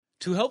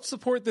To help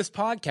support this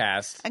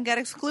podcast and get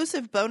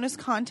exclusive bonus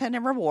content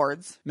and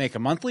rewards, make a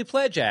monthly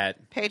pledge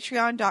at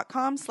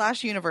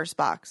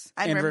patreon.com/universebox.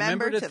 And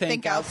remember to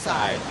think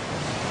outside.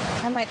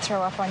 I might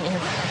throw up on you.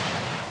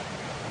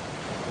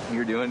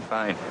 You're doing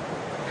fine.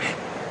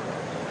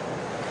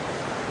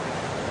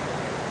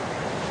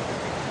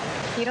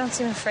 You don't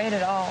seem afraid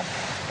at all.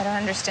 I don't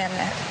understand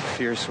that.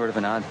 Fear's sort of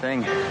an odd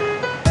thing.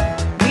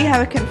 We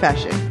have a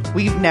confession.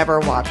 We've never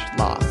watched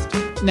Lost.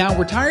 Now,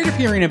 we're tired of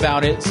hearing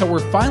about it, so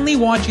we're finally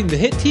watching the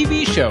hit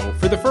TV show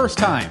for the first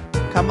time.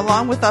 Come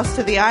along with us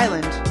to the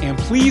island. And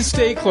please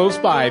stay close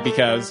by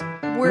because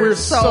We're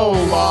so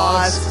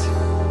lost.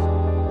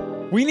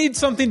 We need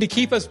something to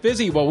keep us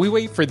busy while we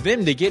wait for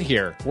them to get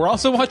here. We're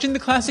also watching the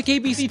classic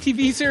ABC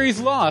TV series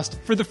Lost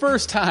for the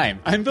first time.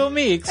 I'm Bill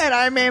Meeks. And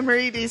I'm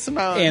Anne-Marie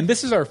DeSimone. And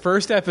this is our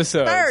first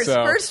episode.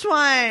 First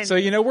one. So,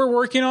 we're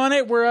working on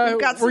it. We're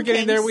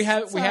getting there. We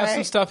have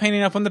some stuff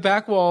hanging up on the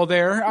back wall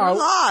there. We're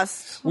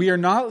lost. We are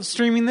not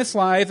streaming this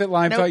live at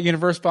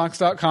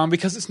live.universebox.com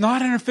because it's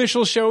not an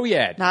official show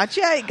yet. Not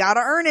yet. You gotta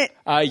earn it.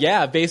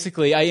 Yeah,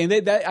 basically.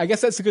 I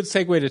guess that's a good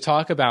segue to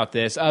talk about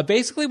this.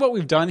 Basically, what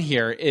we've done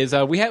here is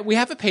we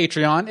have a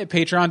Patreon at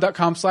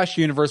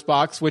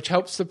patreon.com/universebox, which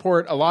helps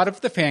support a lot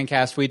of the fan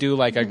cast we do,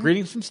 like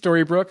Greetings from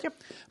Storybrooke,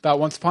 about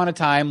Once Upon a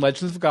Time,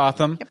 Legends of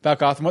Gotham, about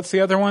Gotham. What's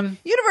the other one?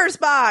 Universe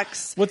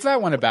Box. What's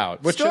that one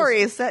about?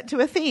 Stories set to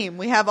a theme.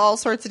 We have all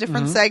sorts of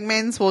different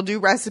segments. We'll do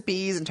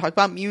recipes and talk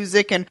about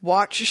music and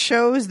watch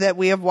shows that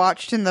we have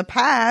watched in the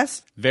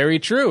past. Very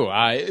true.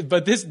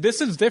 But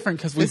this is different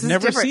because we've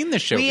never seen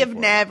this show We before.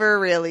 have never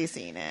really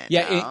seen it.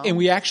 Yeah, no. and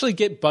we actually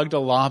get bugged a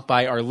lot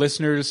by our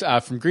listeners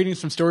from Greetings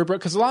from Storybrooke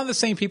because a lot of the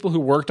same people who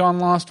worked on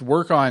Lost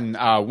work on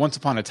Once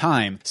Upon a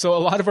Time. So a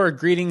lot of our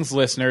Greetings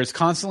listeners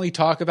constantly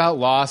talk about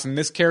Lost, and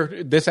this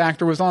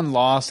actor was on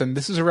Lost, and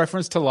this is a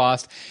reference to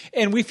Lost,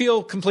 and we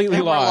feel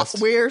completely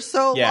lost. We're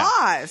so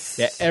lost.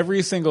 Yeah,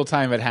 every single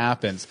time it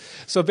happens.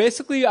 So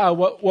basically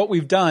what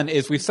we've done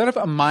is we've set up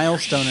a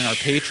milestone in our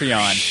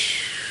Patreon.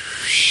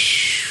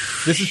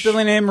 This is Bill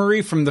and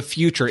Anne-Marie from the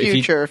future.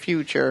 Future.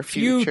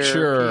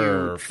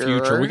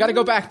 We got to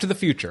go back to the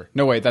future.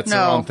 No, wait, that's the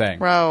wrong thing.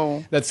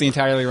 That's the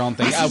entirely wrong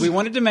thing. We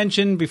wanted to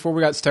mention before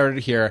we got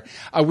started here,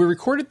 we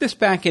recorded this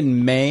back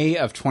in May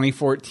of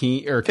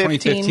 2014 or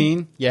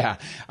 2015. Yeah,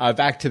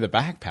 back to the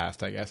back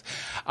past, I guess.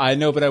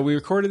 No, but we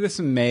recorded this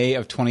in May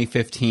of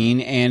 2015,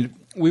 and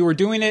we were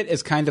doing it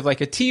as kind of like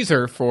a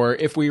teaser for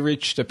if we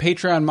reached a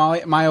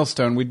Patreon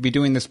milestone, we'd be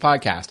doing this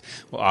podcast.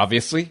 Well,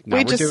 obviously, now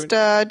we just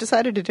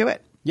decided to do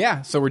it.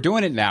 Yeah, so we're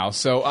doing it now.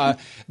 So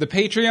the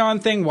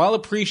Patreon thing, while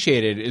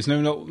appreciated, is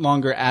no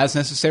longer as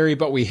necessary,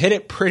 but we hit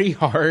it pretty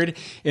hard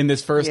in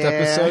this first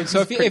episode. So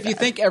if you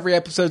think every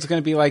episode's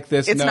going to be like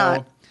this, it's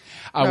not.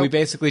 We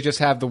basically just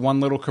have the one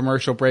little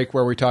commercial break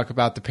where we talk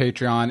about the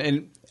Patreon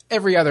and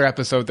every other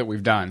episode that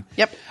we've done.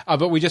 Yep.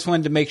 But we just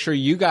wanted to make sure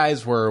you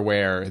guys were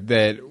aware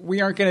that we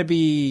aren't going to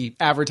be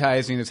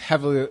advertising as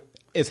heavily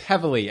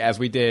as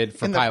we did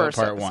for Pilot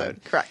Part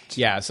 1. Correct.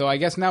 Yeah, so I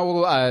guess now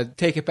we'll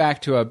take it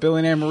back to Bill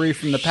and Anne-Marie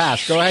from the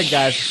past. Go ahead,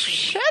 guys.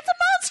 That's a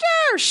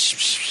monster!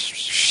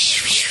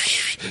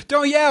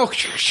 Don't yell!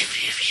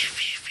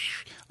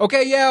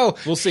 Okay, yell!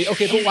 We'll see.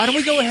 Okay, but why don't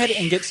we go ahead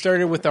and get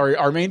started with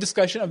our main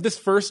discussion of this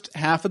first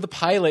half of the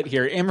pilot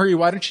here. Anne-Marie,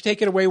 why don't you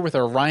take it away with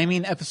our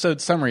rhyming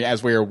episode summary,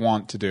 as we are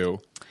wont to do?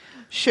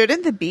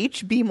 Shouldn't the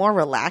beach be more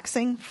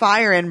relaxing?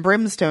 Fire and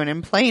brimstone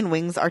and plane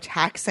wings are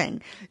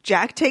taxing.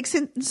 Jack takes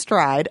it in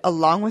stride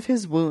along with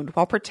his wound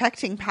while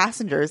protecting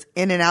passengers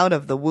in and out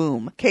of the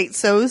womb. Kate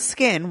sews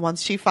skin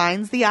once she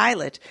finds the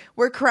islet.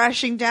 We're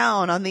crashing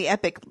down on the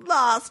epic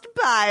Lost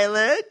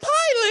Pilot.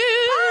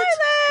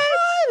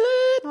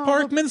 Pilot!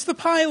 Parkman's the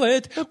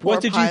pilot. What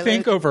did you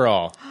think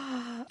overall?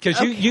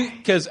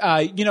 Because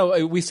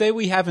we say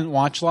we haven't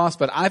watched Lost,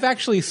 but I've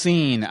actually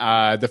seen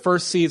the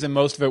first season,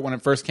 most of it when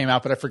it first came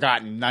out, but I've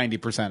forgotten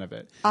 90% of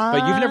it.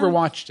 But you've never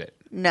watched it.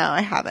 No,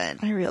 I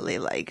haven't. I really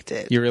liked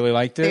it. You really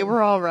liked it? They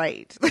were all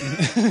right.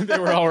 They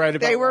were all right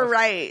about They were Lost.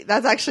 right.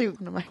 That's actually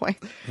one of my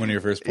points. One of your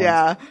first points.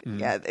 Yeah.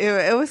 Yeah.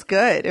 It was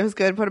good. It was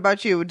good. What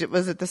about you?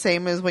 Was it the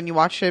same as when you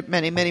watched it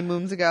many, many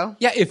moons ago?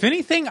 Yeah, if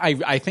anything,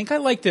 I think I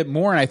liked it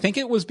more, and I think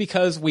it was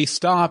because we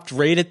stopped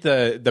right at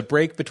the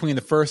break between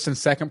the first and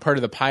second part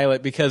of the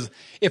pilot, because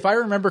if I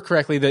remember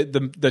correctly,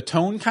 the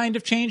tone kind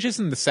of changes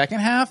in the second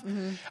half,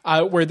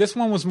 where this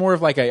one was more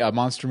of like a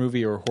monster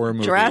movie or a horror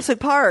movie. Jurassic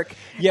Park.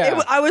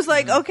 Yeah. I was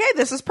like, okay,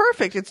 this is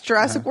perfect. It's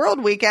Jurassic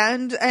World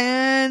weekend,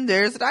 and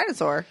there's a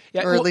dinosaur.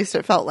 Yeah, or at least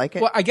it felt like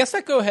it. Well, I guess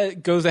that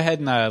goes ahead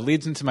and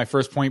leads into my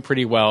first point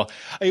pretty well.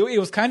 It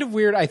was kind of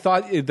weird. I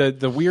thought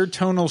the weird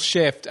tonal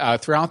shift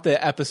throughout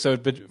the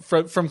episode,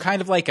 but from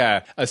kind of like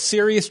a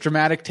serious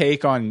dramatic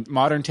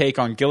modern take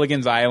on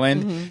Gilligan's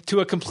Island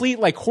to a complete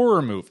like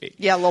horror movie.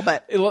 Yeah, a little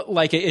bit.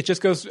 It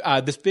just goes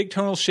this big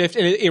tonal shift,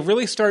 and it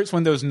really starts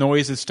when those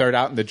noises start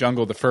out in the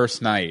jungle the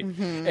first night,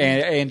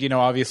 and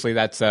obviously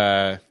that's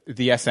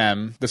the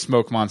SM, the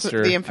smoke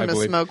monster. The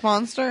infamous smoke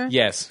monster?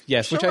 Yes.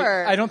 Sure. Which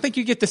I don't think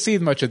you get to see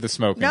much of the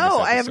smoke. No,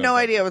 I have no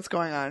idea what's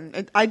going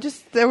on.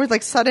 There was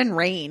like sudden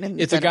rain.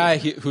 And it's a guy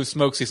who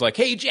smokes. He's like,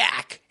 hey,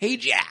 Jack.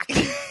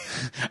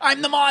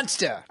 I'm the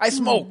monster. I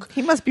smoke.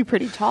 He must be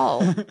pretty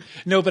tall.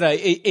 No, but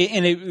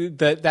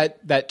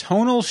that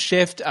tonal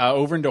shift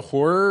over into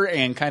horror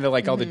and kind of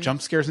like all the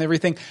jump scares and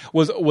everything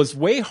was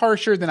way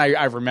harsher than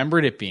I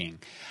remembered it being.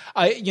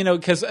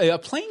 Because a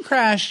plane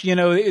crash,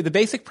 the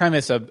basic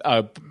premise of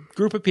a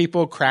group of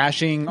people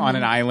crashing on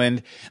an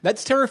island,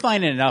 that's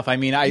terrifying enough. I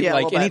mean,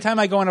 anytime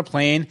I go on a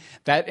plane,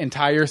 that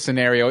entire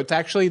scenario, it's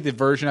actually the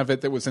version of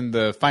it that was in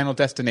the Final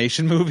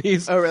Destination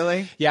movies. Oh,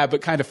 really? Yeah,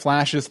 but kind of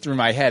flashes through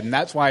my head. And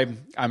that's why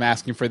I'm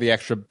asking for the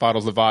extra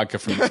bottles of vodka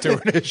from the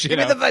stewardess. Give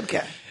me the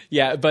vodka.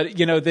 Yeah, but,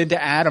 then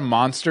to add a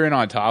monster in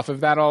on top of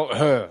that all,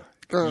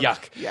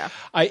 yuck. Yeah.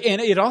 And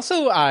it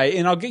also,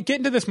 and I'll get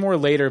into this more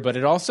later, but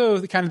it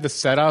also kind of the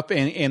setup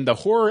and the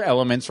horror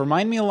elements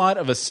remind me a lot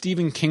of a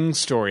Stephen King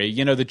story.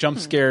 The jump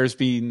scares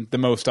being the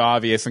most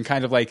obvious and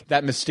kind of like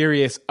that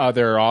mysterious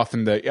other off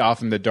in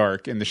the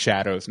dark, in the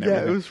shadows and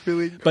everything. Yeah, it was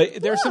really cool.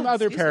 But there's some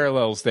other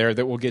parallels there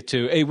that we'll get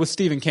to with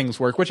Stephen King's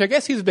work, which I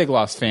guess he's a big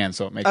Lost fan,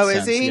 so it makes sense. Oh,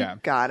 is he? Yeah.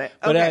 Got it.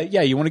 Okay.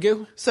 But you want to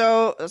go?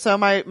 So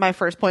my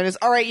first point is,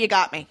 all right, you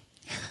got me.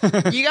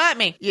 You got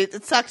me.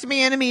 It sucked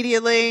me in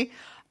immediately.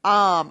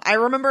 I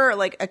remember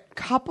like a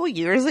couple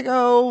years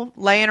ago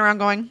laying around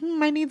going,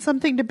 I need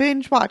something to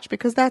binge watch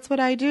because that's what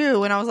I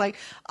do. And I was like,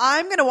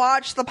 I'm going to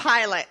watch the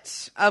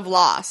pilot of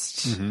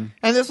Lost. Mm-hmm.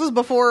 And this was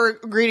before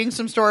Greetings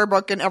from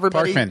Storybrooke and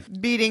everybody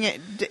beating it.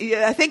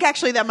 I think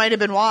actually that might have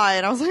been why.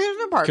 And I was like, there's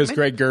no Parkman. Because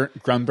Greg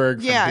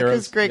Grunberg. Yeah,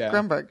 because Greg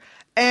Grunberg.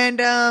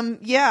 And,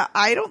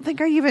 I don't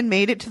think I even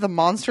made it to the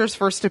monster's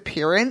first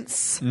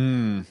appearance.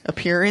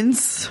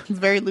 Appearance. It's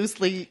very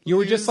loosely You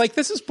were just like,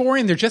 this is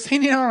boring. They're just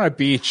hanging out on a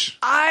beach.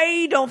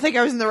 I don't think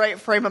I was in the right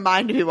frame of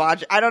mind to be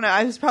watching. I don't know.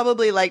 I was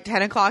probably like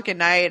 10 o'clock at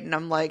night and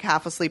I'm like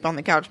half asleep on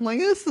the couch. I'm like,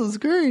 this is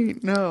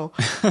great. No.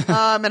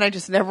 And I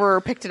just never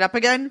picked it up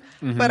again.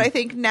 Mm-hmm. But I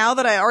think now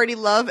that I already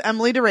love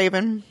Emily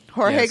DeRaven,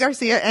 Jorge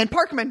Garcia, and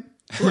Parkman,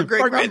 or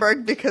Greg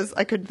Grunberg, because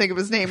I couldn't think of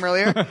his name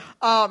earlier.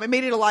 It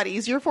made it a lot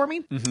easier for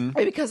me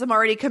because I'm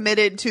already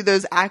committed to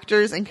those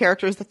actors and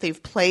characters that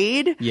they've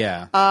played.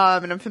 Yeah.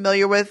 And I'm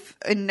familiar with,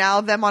 and now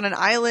them on an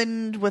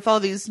island with all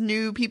these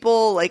new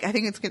people. Like, I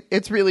think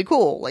it's really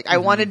cool. Like, I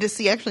wanted to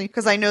see actually,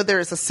 because I know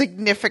there's a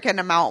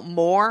significant amount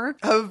more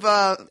of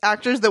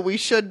actors that we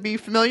should be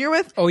familiar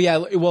with. Oh, yeah.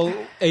 Well,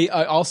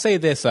 I'll say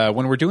this.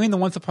 When we're doing the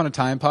Once Upon a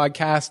Time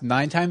podcast,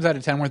 9 times out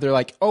of 10 where they're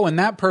like, oh, and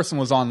that person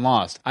was on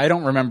Lost. I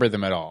don't remember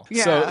them at all.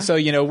 Yeah. So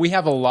we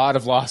have a lot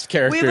of Lost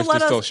characters to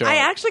still show. I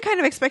actually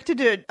kind of expected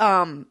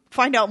to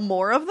find out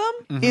more of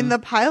them in the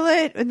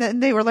pilot, and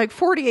then they were like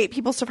 48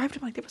 people survived.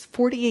 I'm like, there was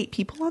 48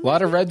 people on. A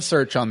lot of red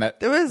shirts on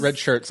that. There was red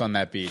shirts on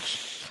that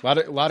beach.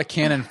 A lot of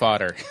cannon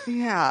fodder.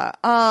 Yeah.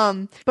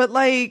 But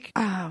like,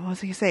 what was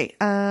I gonna say?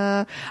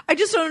 I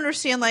just don't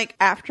understand. Like,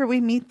 after we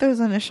meet those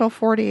initial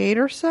 48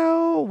 or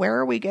so, where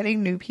are we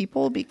getting new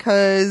people?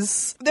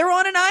 Because they're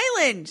on an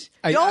island.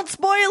 Don't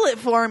spoil it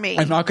for me.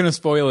 I'm not going to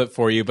spoil it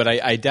for you, but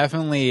I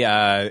definitely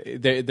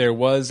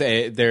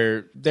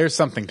there's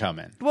something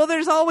coming. Well,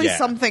 there's always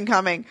something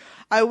coming.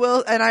 I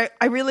will, and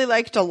I really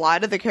liked a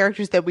lot of the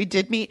characters that we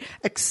did meet,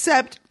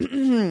 except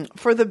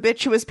for the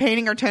bitch who was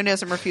painting her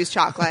toenails and refused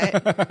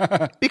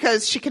chocolate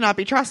because she cannot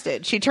be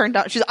trusted. She turned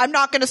out, I'm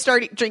not going to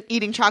start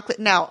eating chocolate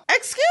now.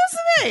 Excuse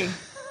me.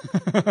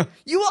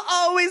 You will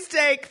always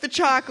take the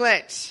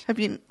chocolate.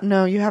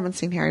 No, you haven't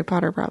seen Harry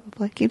Potter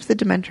probably. Keeps the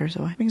Dementors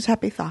away. Brings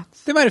happy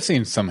thoughts. They might have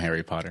seen some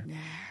Harry Potter.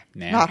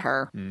 Nah. Not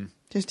her.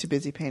 Just too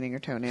busy painting her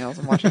toenails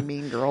and watching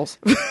Mean Girls.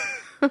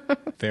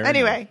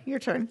 Anyway, your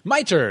turn.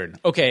 My turn.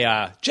 Okay,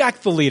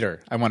 Jack the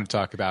Leader I want to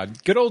talk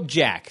about. Good old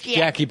Jack.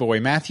 Jackie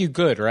boy. Matthew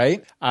Good,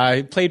 right?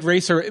 Played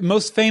Racer.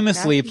 Most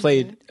famously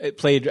played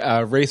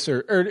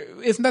Racer. Or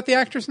isn't that the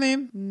actor's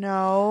name?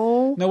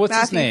 No. No, what's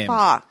his name?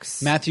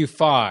 Matthew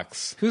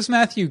Fox. Who's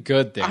Matthew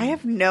Good then? I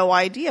have no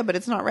idea, but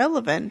it's not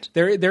relevant.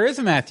 There is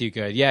a Matthew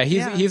Good. Yeah,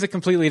 he's a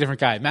completely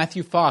different guy.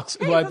 Matthew Fox,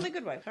 who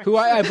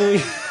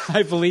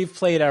I believe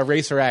played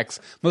Racer X.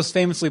 Most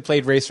famously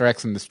played Racer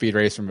X in the Speed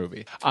Racer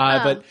movie.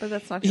 But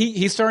that's not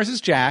he stars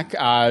as Jack,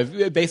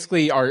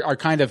 basically our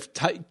kind of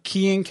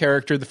keying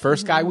character, the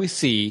first guy we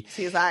see.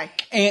 CSI.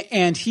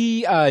 And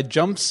he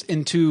jumps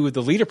into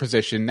the leader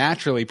position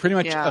naturally, pretty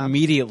much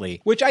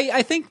immediately, which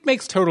I think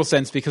makes total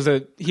sense because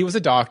he was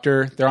a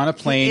doctor. They're on a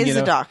plane. He is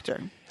a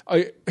doctor.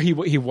 He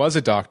was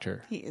a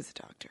doctor. He is a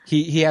doctor.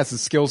 He has the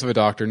skills of a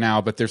doctor now,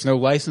 but there's no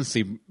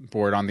licensing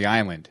board on the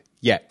island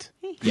yet.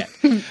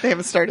 They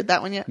haven't started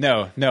that one yet?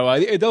 No.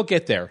 They'll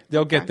get there.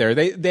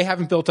 They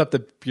haven't built up the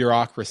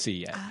bureaucracy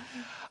yet.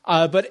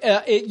 But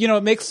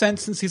it makes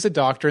sense since he's a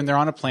doctor and they're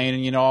on a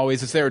plane and,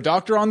 always is there a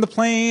doctor on the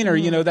plane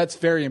or, that's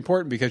very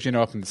important because,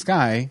 up in the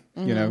sky,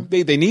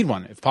 they need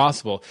one if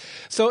possible.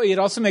 So it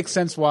also makes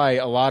sense why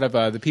a lot of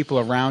the people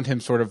around him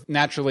sort of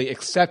naturally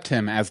accept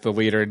him as the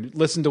leader and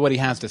listen to what he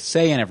has to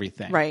say and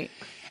everything. Right.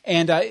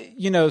 And,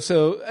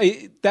 so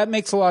that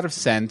makes a lot of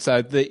sense.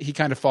 He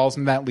kind of falls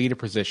in that leader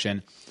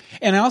position.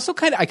 And I also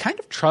kind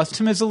of trust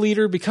him as a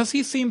leader because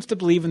he seems to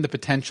believe in the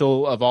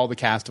potential of all the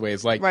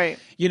castaways. Like, right.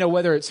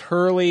 Whether it's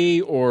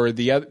Hurley or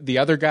the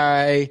other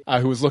guy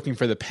who was looking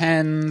for the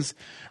pens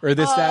or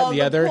this, that, and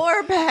the other.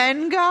 Poor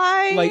pen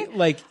guy.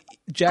 Like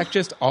Jack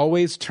just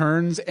always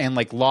turns and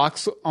like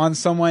locks on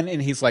someone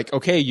and he's like,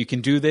 okay, you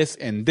can do this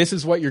and this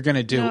is what you're going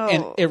to do. No.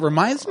 And it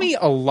reminds me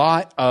a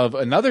lot of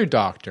another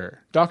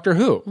Doctor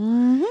Who.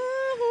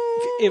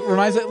 Mm-hmm. It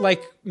reminds me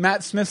like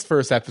Matt Smith's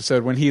first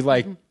episode when he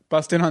like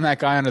bust in on that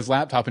guy on his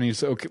laptop and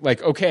he's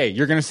like, okay,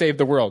 you're going to save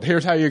the world.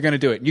 Here's how you're going to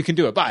do it. You can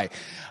do it. Bye.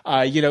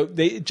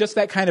 Just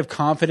that kind of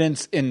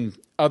confidence in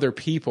other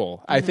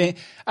people, I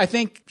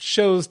think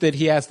shows that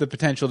he has the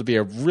potential to be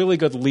a really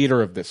good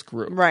leader of this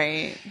group.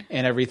 Right.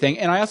 And everything.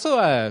 And I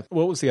also,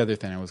 what was the other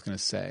thing I was going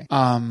to say?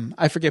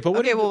 I forget, but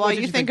while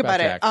you think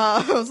about it, I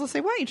was going to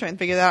say, why don't you try and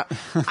figure that out?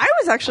 I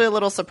was actually a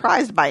little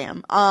surprised by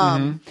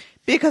him.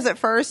 Because at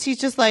first he's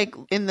just like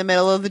in the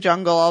middle of the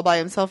jungle all by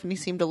himself and he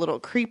seemed a little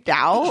creeped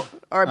out.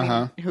 Or I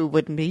mean, who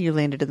wouldn't be? You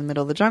landed in the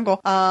middle of the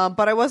jungle.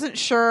 But I wasn't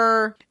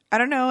sure. I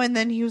don't know. And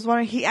then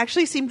he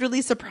actually seemed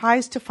really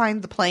surprised to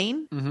find the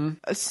plane.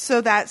 Mm-hmm. So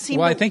that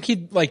seemed. Well, I think he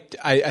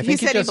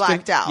just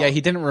blacked out. Yeah,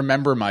 he didn't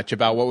remember much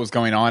about what was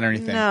going on or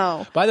anything.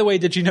 No. By the way,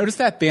 did you notice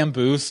that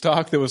bamboo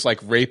stalk that was like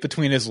right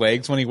between his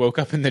legs when he woke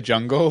up in the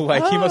jungle?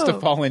 Like he must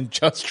have fallen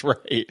just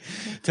right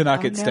to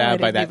not get stabbed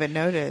by that. I didn't even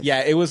notice.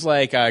 Yeah, it was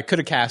like could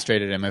have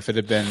castrated him if it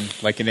had been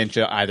like an inch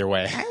either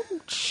way.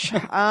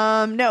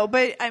 No,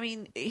 but I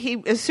mean,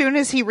 as soon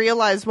as he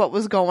realized what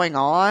was going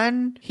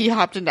on, he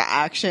hopped into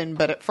action.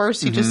 But at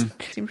first, he just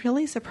seemed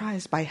really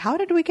surprised by how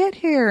did we get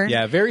here?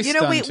 Yeah, very.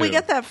 We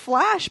get that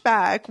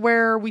flashback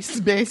where we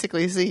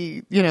basically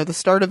see the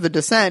start of the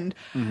descent,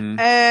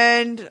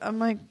 and I'm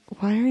like,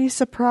 why are you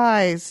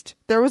surprised?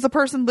 There was a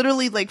person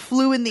literally like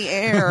flew in the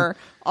air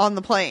on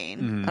the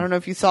plane. I don't know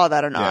if you saw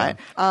that or not.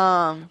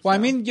 Yeah. Well, I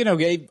mean,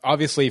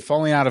 obviously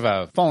falling out of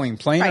a falling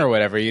plane or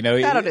whatever,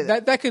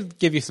 that could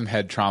give you some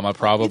head trauma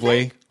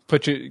probably.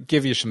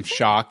 Give you some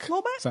shock.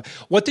 So,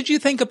 what did you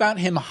think about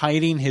him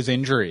hiding his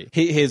injury,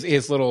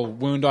 his little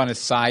wound on his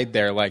side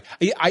there? Like,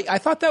 I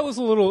thought that was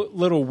a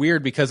little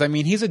weird because I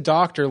mean he's a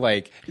doctor.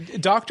 Like,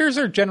 doctors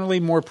are generally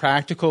more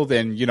practical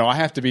than I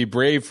have to be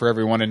brave for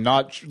everyone and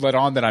not let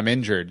on that I'm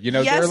injured.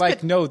 Yes, they're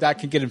like, no, that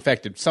can get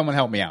infected. Someone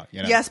help me out.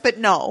 Yes, but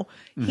no.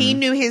 He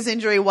knew his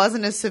injury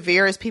wasn't as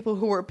severe as people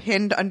who were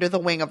pinned under the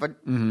wing of a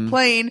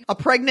plane, a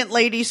pregnant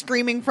lady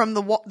screaming from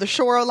the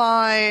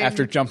shoreline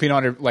after jumping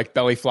on her like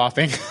belly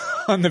flopping.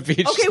 On the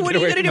beach. Okay, what are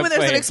you going to do when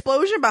there's an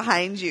explosion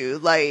behind you?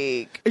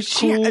 Like,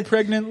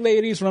 pregnant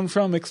ladies run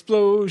from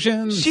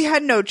explosions. She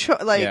had no choice.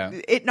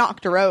 It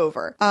knocked her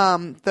over.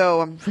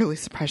 Though I'm really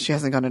surprised she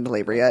hasn't gone into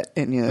labor yet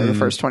in the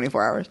first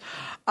 24 hours.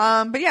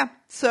 But yeah,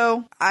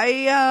 so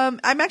I'm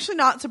actually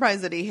not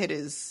surprised that he hit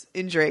his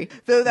injury.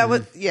 Though that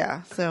was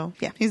So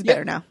yeah, he's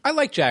better now. I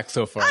like Jack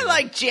so far. I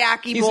like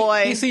Jackie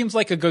boy. He seems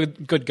like a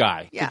good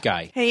guy. Yeah. Good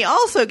guy. And he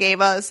also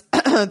gave us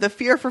the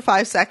fear for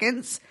 5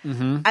 seconds.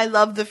 I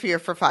love the fear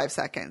for 5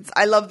 seconds.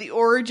 I love the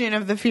origin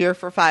of the fear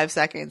for 5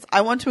 seconds.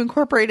 I want to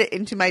incorporate it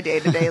into my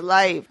day-to-day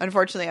life.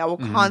 Unfortunately, I will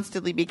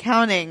constantly be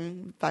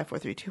counting 5, 4,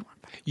 3, 2, 1.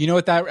 You know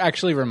what that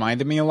actually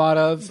reminded me a lot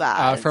of?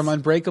 From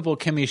Unbreakable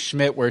Kimmy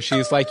Schmidt, where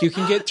she's like, you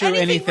can get through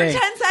anything. For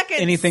 10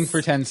 seconds. Anything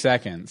for 10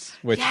 seconds.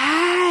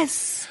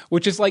 Yes.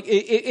 Which is like,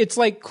 it's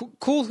like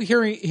cool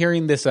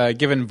hearing this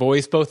given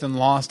voice both in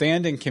Lost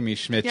and in Kimmy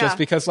Schmidt, just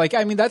because like,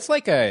 I mean, that's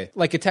like a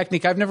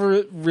technique I've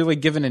never really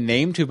given a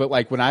name to, but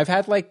like when I've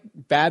had like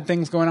bad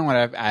things going on, when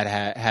I've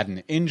had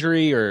an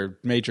injury or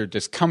major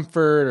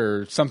discomfort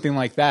or something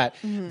like that,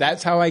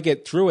 that's how I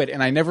get through it.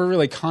 And I never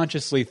really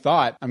consciously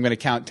thought I'm going to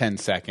count 10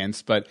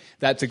 seconds, but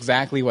that's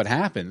exactly what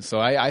happens. So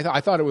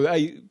I thought it was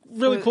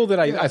really cool that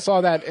I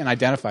saw that and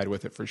identified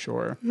with it for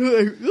sure.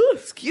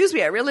 Excuse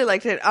me. I really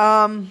liked it.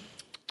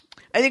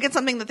 I think it's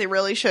something that they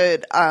really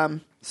should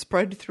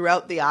spread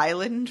throughout the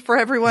island for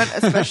everyone,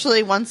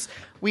 especially once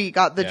we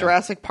got the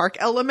Jurassic Park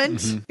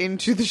element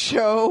into the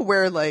show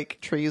where like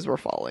trees were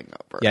falling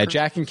over. Yeah,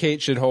 Jack and Kate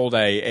should hold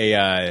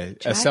a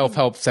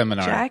self-help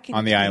seminar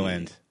on the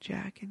island.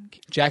 Jack and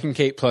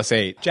Kate plus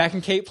 8. Jack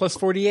and Kate plus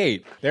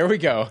 48. There we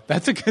go.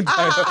 That's a good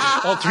title,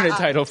 alternate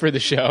title for the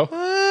show.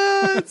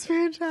 That's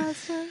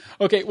fantastic.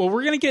 Okay, well,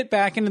 we're going to get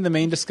back into the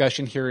main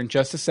discussion here in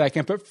just a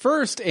second. But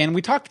first, and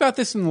we talked about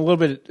this in a little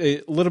bit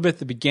at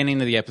the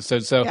beginning of the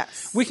episode, so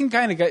we can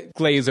kind of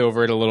glaze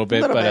over it a little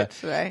bit.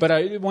 But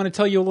I want to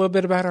tell you a little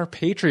bit about our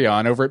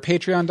Patreon over at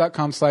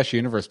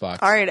patreon.com/universebox.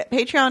 All right, at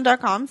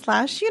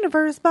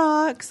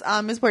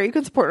patreon.com/universebox is where you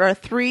can support our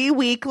 3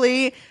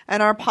 weekly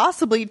and our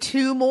possibly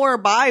 2 more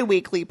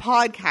bi-weekly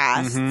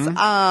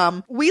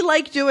podcasts. We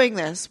like doing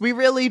this. We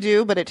really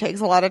do, but it takes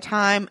a lot of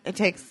time. It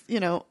takes,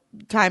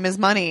 time is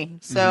money.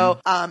 So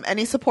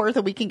any support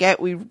that we can get,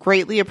 we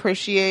greatly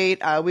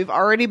appreciate. We've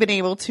already been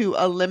able to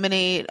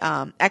eliminate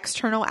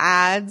external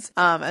ads,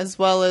 as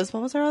well as,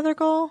 what was our other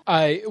goal?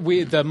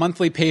 The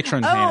monthly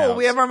patron hangouts.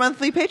 We have our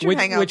monthly patron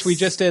hangouts. Which we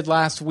just did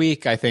last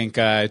week, I think.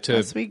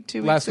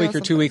 Last week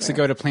or 2 weeks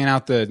ago to plan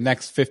out the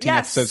next 15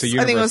 episodes of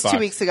Universe Box. I think it was 2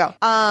 weeks ago,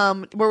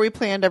 where we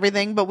planned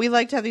everything. But we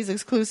like to have these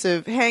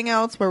exclusive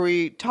hangouts where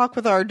we talk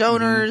with our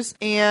donors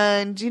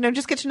and,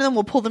 just get to know them.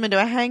 We'll pull them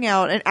into a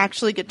hangout and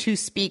actually get to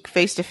speak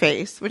face to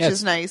face, which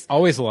is nice.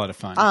 Always a lot of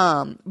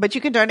fun. But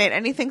you can donate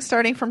anything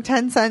starting from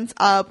 10 cents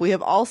up. We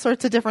have all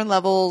sorts of different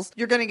levels.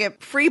 You're going to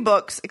get free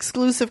books,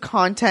 exclusive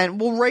content.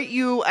 We'll write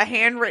you a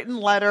handwritten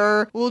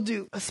letter. We'll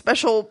do a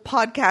special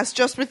podcast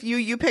just with you.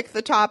 You pick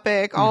the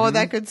topic, all of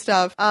that good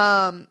stuff.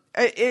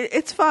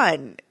 It's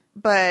fun.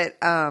 But,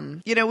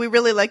 we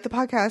really like the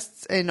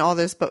podcasts and all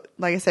this, but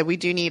like I said, we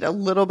do need a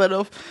little bit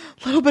of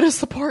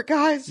support,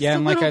 guys. Yeah.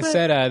 And like I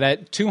said,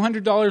 that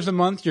 $200 a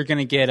month, you're going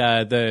to get,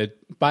 the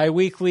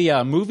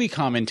bi-weekly, movie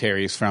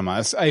commentaries from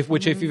us,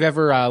 which if you've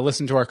ever,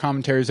 listened to our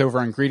commentaries over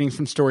on Greetings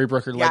from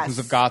Storybrooke or Legends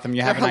of Gotham,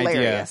 you have an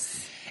idea.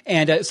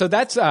 And so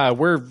that's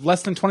we're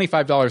less than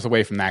 $25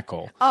 away from that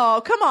goal.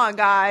 Oh, come on,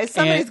 guys!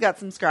 Somebody's got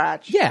some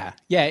scratch. Yeah,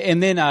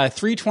 and then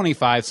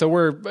 $325. So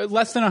we're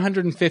less than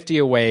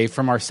 $150 away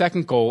from our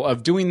second goal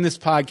of doing this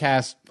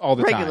podcast all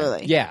the regularly.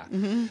 Time. Yeah.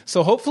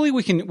 So hopefully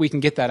we can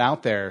get that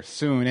out there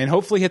soon, and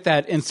hopefully hit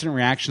that instant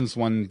reactions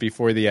one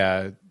before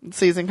the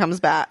season comes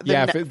back.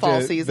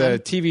 Fall season. The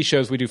TV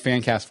shows we do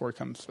Fancast for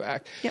comes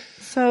back. Yep.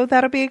 So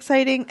that'll be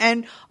exciting.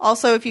 And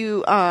also, if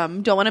you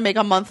don't want to make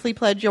a monthly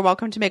pledge, you're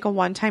welcome to make a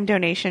one-time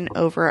donation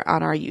over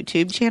on our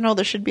YouTube channel.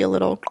 There should be a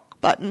little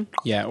button.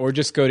 Yeah, or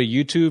just go to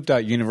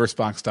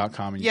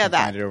youtube.universebox.com and you can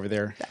find it over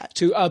there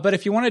too. But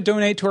if you want to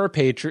donate to our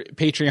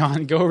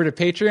Patreon, go over to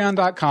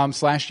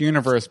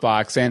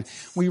patreon.com/universebox, and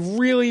we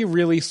really,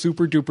 really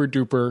super duper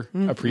duper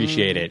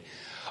appreciate it.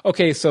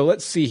 Okay, so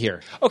let's see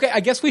here. Okay, I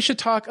guess we should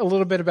talk a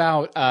little bit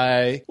about,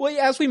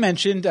 as we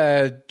mentioned,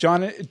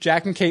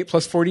 Jack and Kate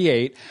plus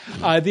 48,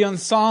 the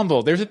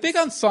ensemble. There's a big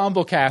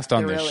ensemble cast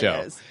on this show.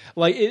 Is.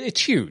 Like, it's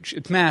huge.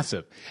 It's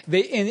massive.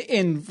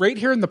 They right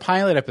here in the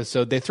pilot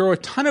episode, they throw a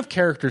ton of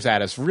characters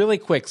at us really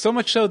quick, so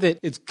much so that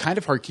it's kind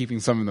of hard keeping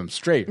some of them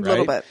straight, right? A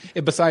little bit.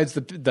 Besides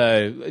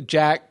the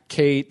Jack,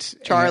 Kate,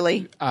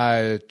 Charlie,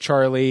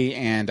 Charlie,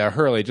 and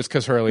Hurley, just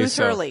because Hurley's Who's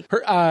Hurley?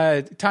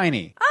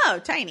 Tiny. Oh,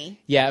 Tiny.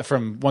 Yeah,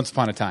 from Once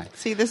Upon a Time.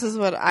 See, this is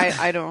what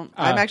I don't.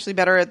 I'm actually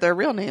better at their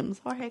real names.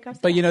 But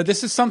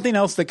this is something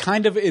else that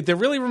kind of that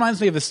really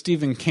reminds me of a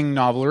Stephen King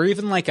novel, or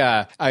even like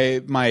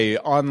my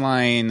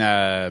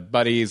online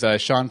buddies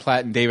Sean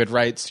Platt and David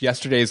Wright's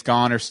Yesterday's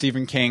Gone, or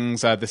Stephen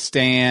King's The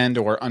Stand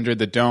or Under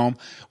the Dome,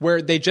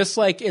 where they just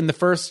in the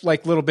first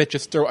little bit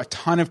just throw a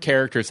ton of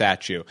characters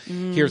at you.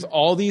 Here's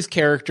all these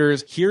characters.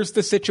 Here's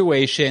the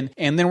situation,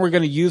 and then we're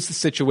going to use the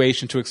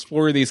situation to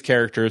explore these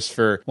characters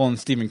for, in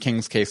Stephen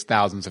King's case,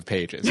 thousands of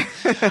pages.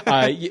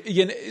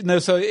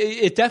 So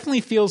it definitely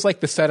feels like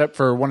the setup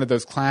for one of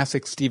those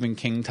classic Stephen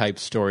King type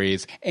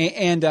stories.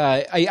 And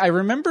I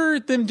remember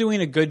them doing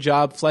a good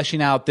job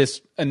fleshing out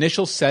this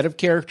initial set of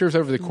characters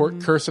over the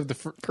course of the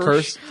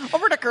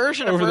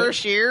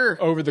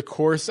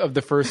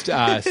first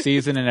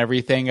season and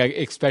everything,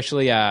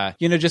 especially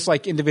just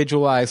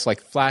individualized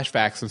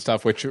flashbacks and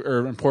stuff, which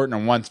are important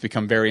in Once,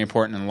 become very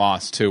important in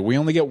Lost too. We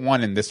only get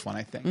one in this one,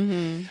 I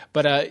think.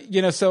 But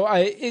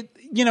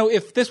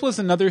if this was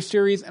another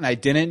series and I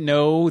didn't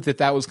know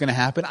that was going to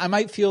happen, I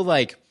might feel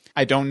like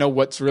I don't know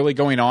what's really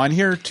going on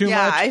here too much.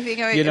 Yeah, I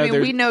think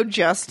we know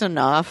just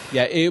enough.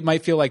 Yeah, it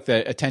might feel like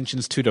the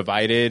attention's too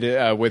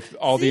divided with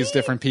all these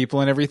different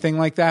people and everything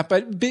like that.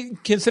 But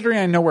considering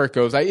I know where it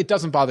goes, it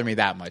doesn't bother me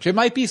that much. It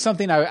might be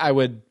something I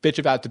would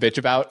bitch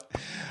about.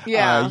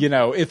 Yeah.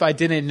 If I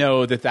didn't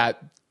know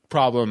that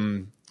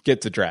problem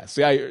gets addressed.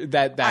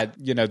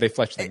 They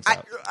flesh things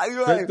out.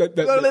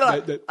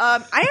 I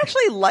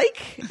actually like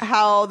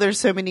how there's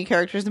so many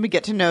characters and we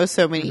get to know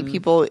so many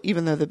people,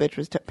 even though the bitch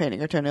was painting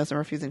her toenails and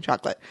refusing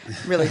chocolate.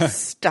 Really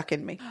stuck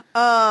in me.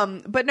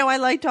 But no, I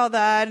liked all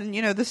that, and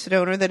the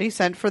stoner that he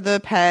sent for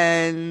the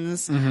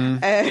pens.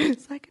 And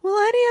it's like, will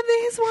any of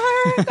these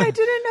work? I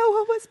didn't know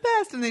what was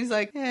best. And then he's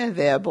like,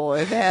 there,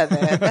 boy, there,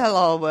 they'll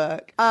all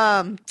work.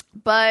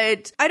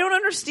 But I don't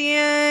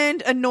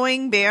understand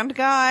annoying band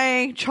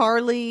guy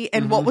Charlie.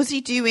 And what was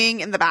he doing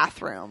in the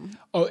bathroom?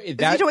 Is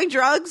he doing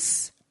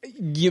drugs?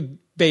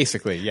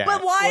 Basically, yeah.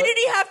 But why did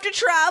he have to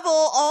travel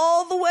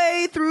all the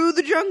way through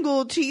the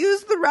jungle to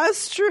use the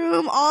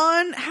restroom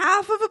on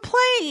half of a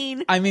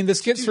plane? I mean, this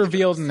gets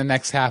revealed in the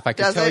next half. I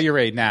can tell you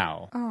right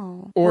now.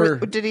 Oh. Or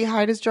did he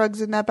hide his drugs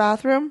in that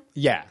bathroom?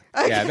 Yeah.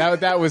 Yeah,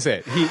 that was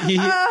it.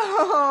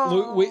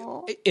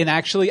 And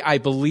actually, I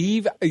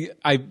believe,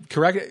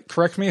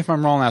 correct me if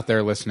I'm wrong out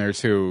there,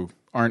 listeners who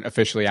aren't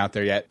officially out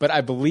there yet, but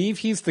I believe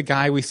he's the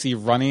guy we see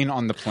running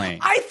on the plane.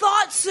 I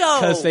thought so!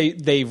 Because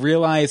they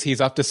realize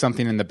he's up to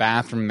something in the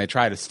bathroom, and they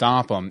try to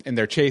stop him, and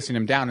they're chasing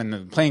him down, and the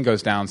plane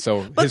goes down,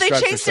 so But they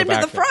chased him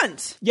to the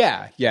front!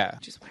 Yeah.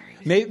 Which is where he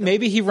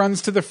Maybe he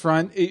runs to the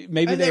front.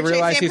 Maybe they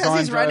realize he's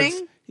on drugs.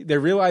 Running? They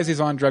realize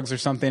he's on drugs or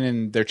something,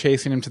 and they're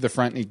chasing him to the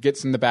front, and he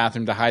gets in the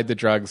bathroom to hide the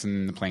drugs,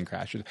 and the plane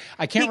crashes.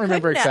 I can't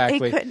remember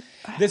exactly.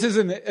 This is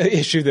an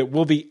issue that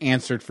will be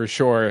answered for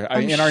sure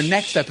in our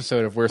next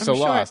episode of We're So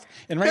Lost.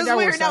 And right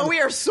now we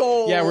are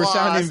so yeah, we're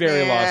sounding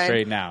very lost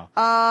right now.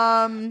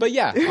 But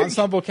yeah,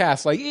 ensemble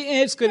cast, like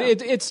it's good.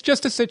 Yeah. It's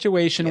just a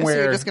situation where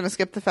so you're just going to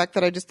skip the fact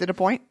that I just did a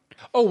point.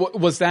 Oh,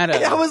 was that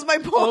that was my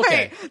point.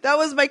 Okay. That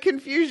was my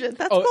confusion.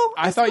 That's cool.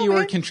 I thought you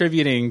were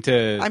contributing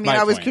to. I mean,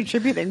 I was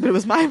contributing, but it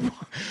was my point.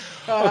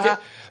 Okay.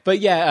 But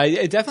yeah,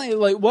 it definitely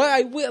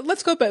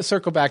let's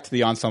circle back to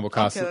the ensemble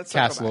cast a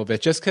little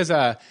bit, just because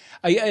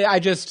I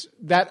just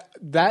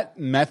that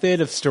method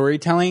of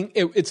storytelling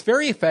it's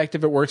very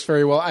effective. It works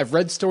very well. I've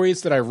read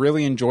stories that I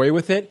really enjoy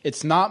with it.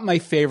 It's not my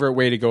favorite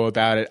way to go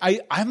about it.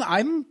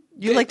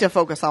 You like to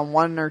focus on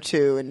one or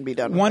two and be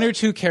done with one or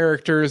two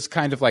characters,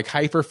 kind of like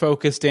hyper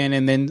focused in,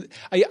 and then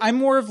I'm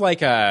more of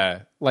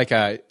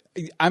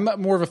I'm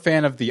more of a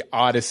fan of the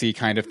Odyssey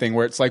kind of thing,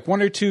 where it's like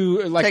one or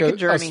two, like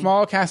a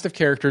small cast of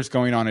characters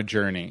going on a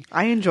journey.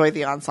 I enjoy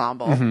the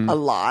ensemble a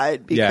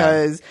lot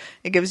because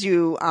it gives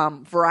you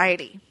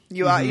variety.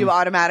 You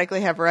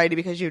automatically have variety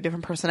because you have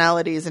different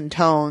personalities and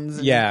tones.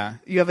 And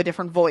you have a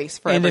different voice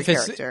for every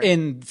character.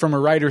 And from a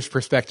writer's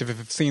perspective,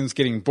 if it seems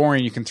getting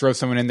boring, you can throw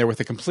someone in there with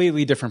a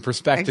completely different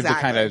perspective to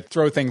kind of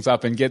throw things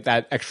up and get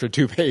that extra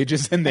 2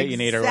 pages in that you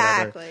need or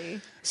whatever.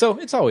 Exactly. So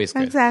it's always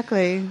good.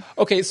 Exactly.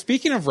 Okay,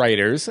 speaking of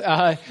writers,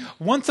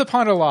 Once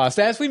Upon a Lost,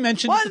 as we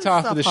mentioned at the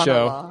top of the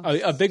show,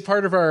 a big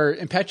part of our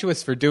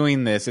impetus for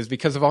doing this is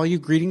because of all you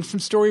Greetings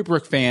from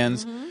Storybrooke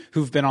fans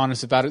who've been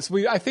honest about it.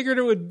 So I figured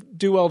it would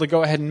do well to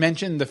go ahead and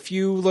mention the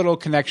few little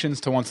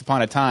connections to Once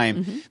Upon a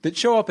Time that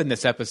show up in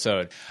this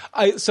episode.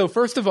 So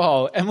first of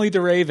all, Emily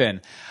DeRaven.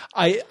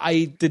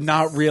 I did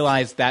not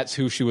realize that's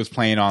who she was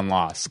playing on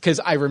Lost, because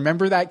I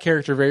remember that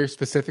character very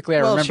specifically. I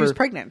remember she was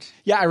pregnant.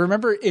 Yeah, I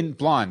remember in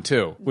Blonde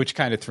too, which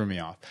kind of threw me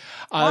off.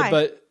 Why?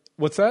 But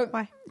what's that?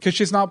 Why? Because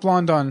she's not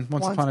blonde on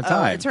Once Upon a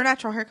Time. It's her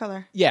natural hair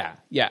color. Yeah.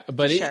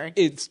 But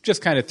it's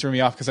just kind of threw me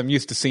off because I'm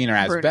used to seeing her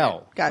as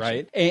Belle,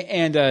 right?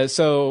 And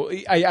so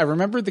I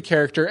remembered the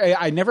character.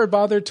 I never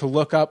bothered to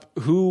look up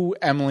who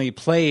Emily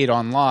played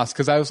on Lost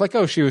because I was like,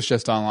 oh, she was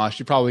just on Lost.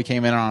 She probably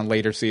came in on a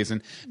later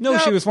season. No,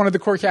 she was one of the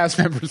core cast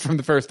members from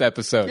the first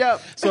episode.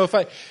 Yep. So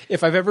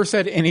if I've ever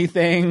said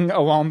anything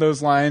along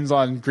those lines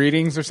on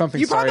Greetings or something,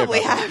 you sorry probably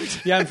about have.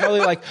 That. Yeah, I'm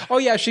probably like, oh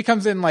yeah, she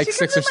comes in like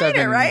 6 or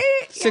 7, right?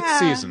 Sixth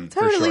season,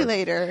 totally for sure.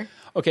 later.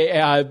 Okay,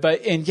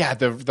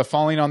 the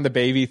falling on the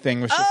baby thing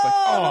was just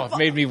it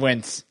made me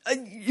wince.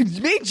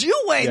 It made you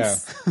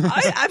wince. Yeah.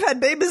 I've had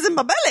babies in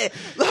my belly.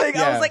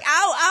 I was like,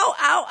 ow, ow,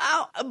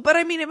 ow, ow. But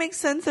I mean, it makes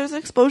sense. There's an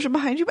explosion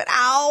behind you, but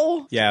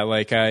ow. Yeah,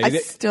 I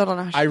still don't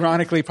know.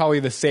 Ironically,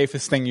 probably the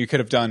safest thing you could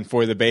have done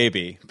for the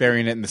baby,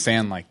 burying it in the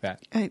sand like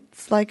that.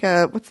 It's like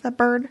what's that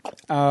bird?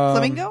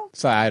 Flamingo?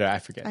 So I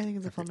forget. I think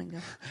it's a flamingo.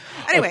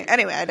 Anyway,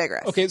 I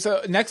digress. Okay,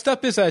 so next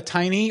up is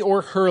Tiny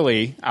or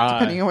Hurley.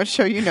 Depending on what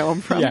show you know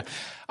him from. Yeah.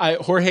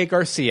 Jorge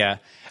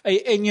Garcia.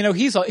 And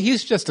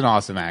he's just an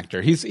awesome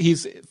actor.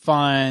 He's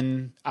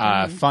fun,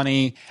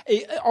 funny.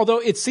 Although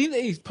it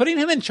seemed putting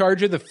him in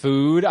charge of the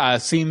food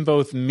seemed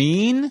both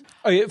mean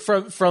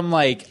from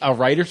like a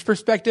writer's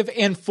perspective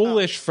and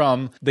foolish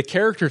from the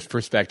character's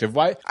perspective.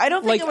 Why? I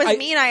don't think it was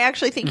mean. I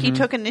actually think he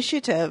took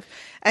initiative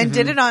and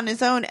did it on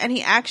his own, and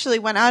he actually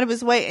went out of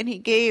his way and he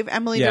gave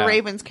Emily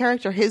DeRaven's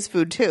character his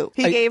food too.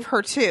 He gave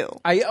her too.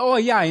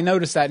 I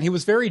noticed that, and he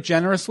was very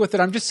generous with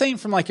it. I'm just saying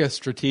from like a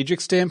strategic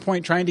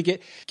standpoint, trying to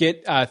get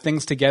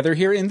things together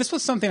here. And this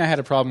was something I had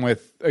a problem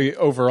with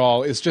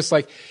overall. Is just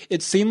like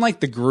it seemed like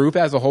the group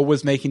as a whole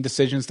was making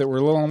decisions that were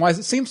a little unwise.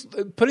 It seems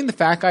putting the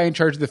fat guy in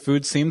charge of the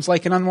food seems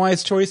like an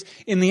unwise choice.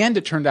 In the end,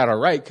 it turned out all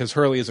right because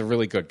Hurley is a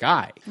really good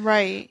guy.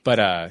 Right.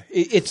 But I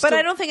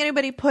don't think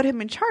anybody put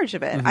him in charge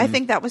of it. I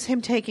think that was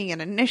him taking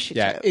an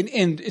initiative. Yeah,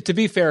 and to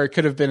be fair, it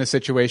could have been a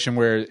situation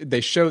where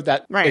they showed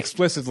that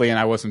explicitly and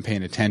I wasn't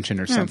paying attention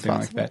or something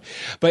like that.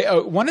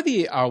 But one of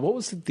the, what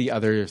was the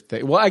other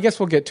thing? Well, I guess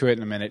we'll get to it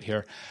in a minute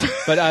here.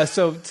 But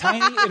so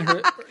Tiny and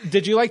Hurley,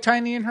 did you like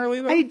Tiny and Hurley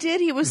though? I did.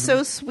 He was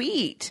so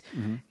sweet.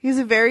 He's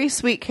a very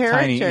sweet character.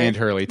 Tiny and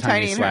Hurley.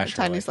 Tiny slash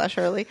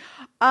Hurley.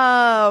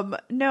 No,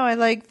 I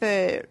like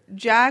that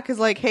Jack is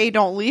like, hey,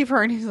 don't leave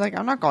her. And he's like,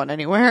 I'm not going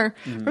anywhere.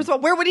 First of all,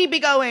 where would he be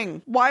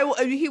going? Why?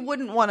 He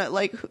wouldn't want to,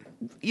 like,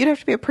 you'd have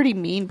to be a pretty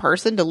mean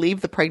person to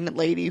leave the pregnant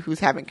lady who's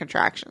having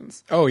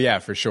contractions. Oh, yeah,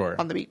 for sure.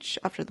 On the beach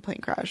after the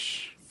plane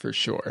crash. For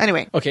sure.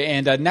 Anyway. Okay,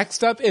 and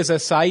next up is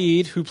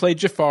Saeed, who played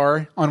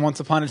Jafar on Once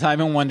Upon a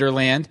Time in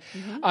Wonderland.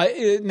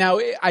 Now,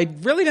 I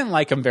really didn't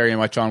like him very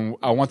much on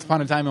Once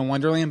Upon a Time in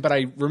Wonderland, but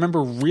I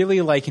remember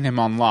really liking him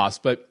on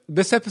Lost. But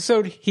This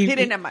episode, he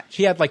didn't have much.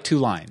 He had like 2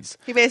 lines.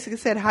 He basically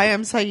said, "Hi,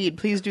 I'm Sayid.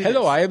 Please do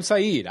Hello, this." I am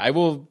Sayid. I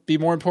will be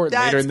more important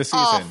later in the season.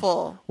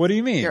 Awful. What do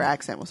you mean? Your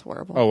accent was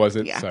horrible. Oh, was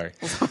it? Yeah. Sorry.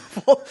 It was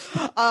awful.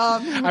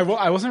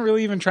 I wasn't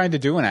really even trying to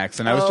do an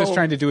accent. I was just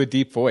trying to do a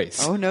deep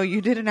voice. Oh, no,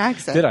 you did an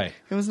accent. Did I?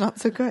 It was not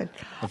so good.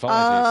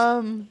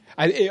 Apologies.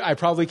 I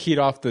probably keyed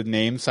off the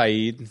name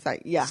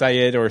Sayid. Yeah.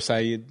 Sayid or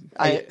Sayid.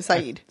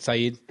 Sayid.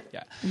 Sayid.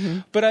 Yeah. Mm-hmm.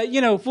 But,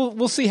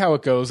 we'll see how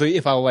it goes,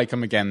 if I'll like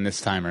him again this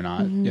time or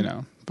not,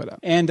 But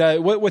and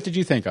what did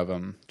you think of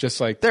him?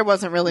 Just like there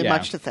wasn't really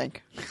much to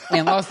think.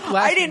 And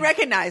I didn't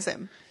recognize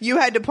him. You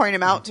had to point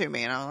him out to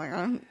me, and I was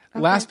like, okay.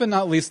 Last but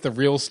not least, the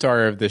real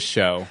star of this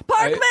show,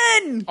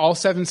 Parkman. All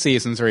 7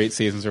 seasons or 8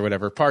 seasons or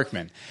whatever,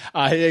 Parkman.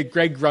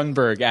 Greg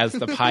Grunberg as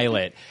the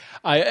pilot.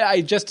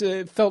 I just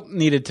felt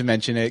needed to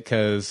mention it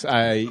because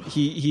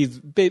he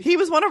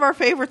was one of our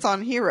favorites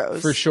on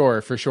Heroes. For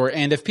sure.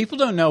 And if people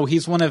don't know,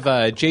 he's one of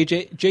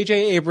J.J.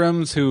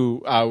 Abrams,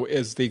 who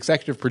is the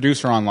executive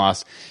producer on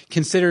Lost,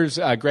 considers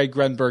Greg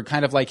Grunberg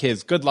kind of like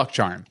his good luck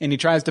charm. And he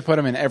tries to put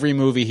him in every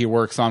movie he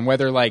works on,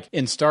 whether like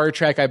in Star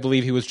Trek, I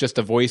believe he was just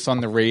a voice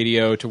on the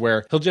radio, to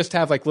where he'll just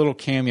have like little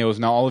cameos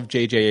in all of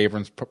J.J.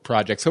 Abrams'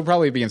 projects. He'll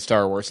probably be in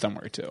Star Wars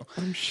somewhere too.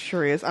 I'm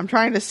sure he is. I'm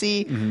trying to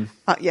see.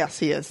 Yes,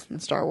 he is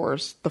in Star Wars.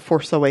 The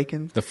Force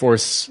Awakens. The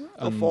Force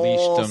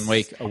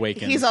Unleashed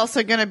Awakens. He's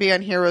also going to be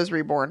on Heroes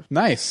Reborn.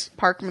 Nice.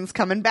 Parkman's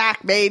coming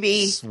back,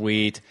 baby.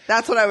 Sweet.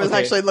 That's what I was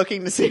actually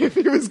looking to see if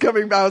he was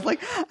coming back. I was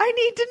like, I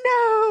need to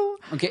know.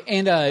 Okay,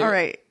 and all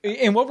right.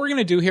 And what we're going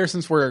to do here,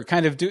 since we're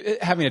kind of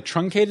having a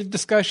truncated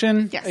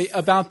discussion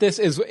about this,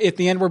 is at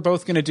the end we're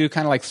both going to do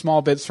kind of like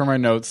small bits from our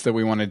notes that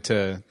we wanted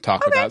to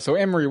talk about. So,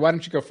 Anne-Marie, why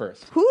don't you go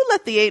first? Who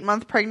let the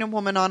 8-month pregnant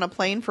woman on a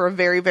plane for a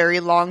very, very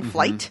long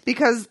flight?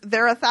 Because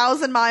they're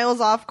 1,000 miles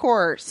off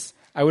course.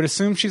 I would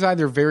assume she's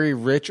either very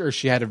rich or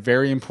she had a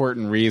very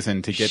important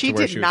reason to get to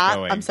where she was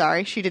going. I'm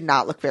sorry, she did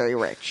not look very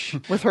rich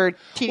with her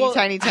teeny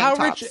tiny tank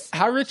tops.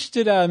 How rich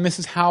did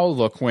Mrs. Howell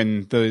look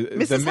when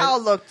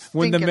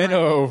the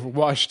minnow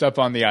washed up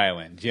on the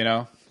island?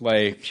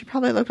 Like she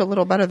probably looked a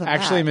little better than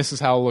actually, that. Mrs.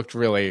 Howell looked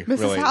really.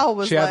 Mrs. Howell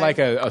was. She had like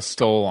a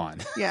stole on.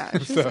 Yeah,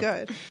 she's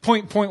good.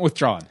 Point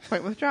withdrawn.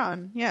 Point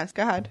withdrawn. Yes,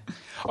 go ahead.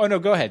 Oh no,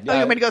 go ahead. Oh, you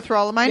want me to go through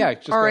all of mine? Yeah.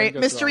 All right,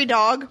 Mystery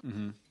Dog.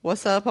 Mm-hmm.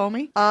 What's up,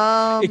 homie?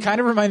 It kind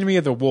of reminded me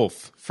of the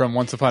wolf from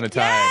Once Upon a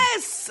Time.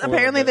 Yes!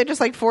 Apparently they're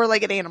just like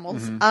 4-legged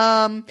animals.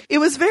 It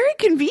was very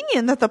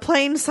convenient that the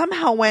plane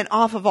somehow went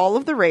off of all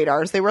of the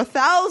radars. They were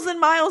 1,000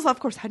 miles off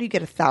course. How do you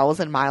get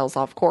 1,000 miles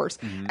off course?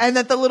 And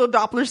that the little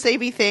Doppler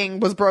savvy thing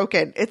was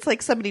broken. It's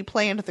like somebody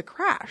planned the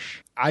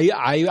crash.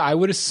 I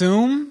would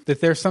assume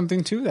that there's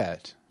something to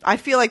that. I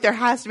feel like there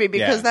has to be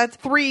because that's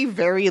 3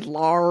 very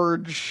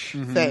large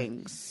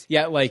things.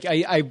 Yeah, like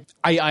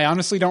I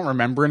honestly don't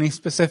remember any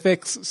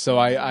specifics, so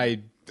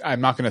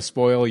I'm not going to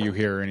spoil you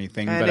here or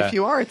anything. And but if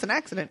you are, it's an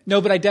accident.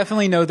 No, but I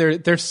definitely know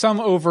there's some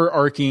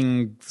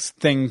overarching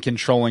thing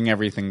controlling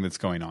everything that's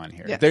going on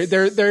here. Yes.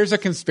 There's a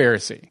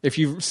conspiracy. If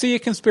you see a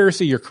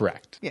conspiracy, you're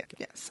correct. Yeah,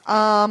 yes.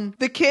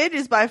 The kid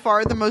is by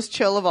far the most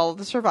chill of all of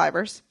the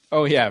surviours.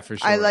 Oh, yeah, for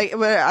sure.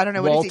 I don't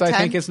know. Walt, what is he, 10? I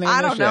think his name is.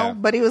 I don't know,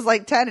 but he was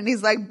like 10, and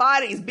he's like,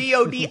 bodies,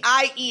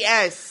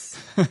 BODIES.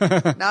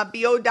 Not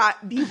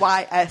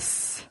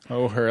BODYS.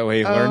 Oh,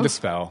 Hurley, learn to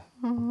spell.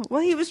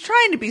 Well, he was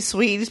trying to be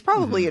sweet. He's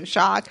probably in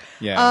shock.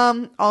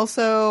 Yeah.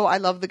 Also, I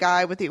love the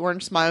guy with the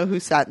orange smile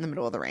who sat in the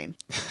middle of the rain.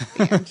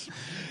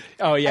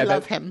 Oh, yeah. I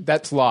love him.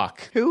 That's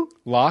Locke. Who?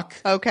 Locke.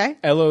 Okay.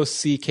 Locke.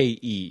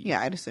 Yeah,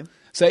 I'd assume.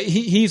 So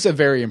he's a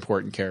very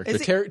important character.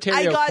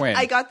 Terry O'Quinn.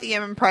 I got the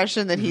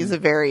impression that he's a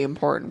very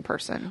important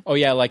person. Oh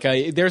yeah, like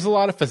there's a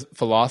lot of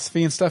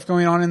philosophy and stuff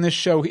going on in this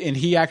show, and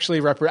he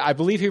actually I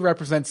believe he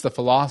represents the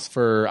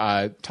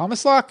philosopher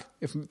Thomas Locke,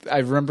 if I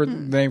remember the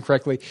name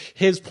correctly.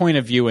 His point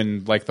of view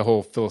in like the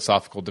whole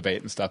philosophical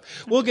debate and stuff.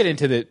 We'll get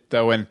into it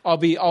though, and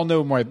I'll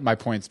know my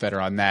points better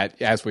on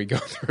that as we go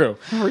through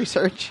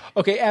research.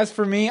 Okay, as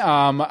for me,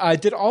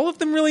 did all of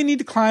them really need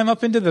to climb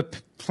up into the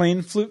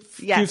plane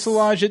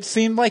fuselage? It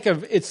seemed like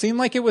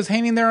it was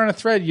hanging there on a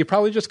thread. You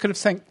probably just could have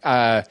sent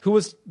who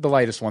was the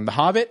lightest one? The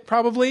Hobbit,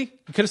 probably.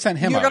 You could have sent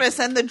him. You're going to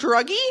send the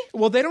druggie?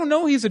 Well, they don't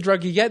know he's a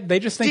druggie yet. They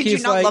just think Did he's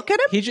you not like. Look at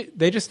him?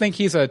 They just think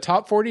he's a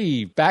top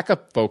 40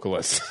 backup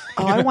vocalist.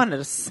 Oh, I wanted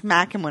to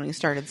smack him when he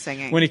started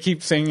singing. When he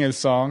keeps singing his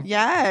song.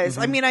 Yes,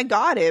 I mean I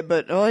got it,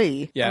 but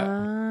oi.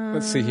 Yeah.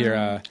 Let's see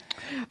here.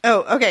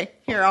 Oh, okay.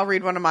 Here, I'll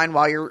read one of mine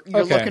while you're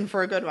looking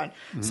for a good one.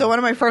 So one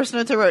of my first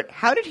notes I wrote,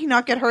 how did he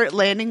not get hurt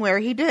landing where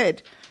he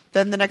did?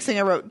 Then the next thing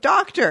I wrote,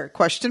 doctor, ?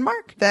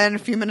 Then a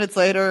few minutes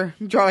later,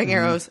 drawing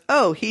arrows,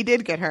 oh, he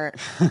did get hurt.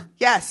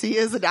 Yes, he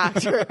is a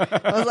doctor.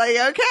 I was like,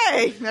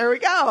 okay, there we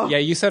go. Yeah,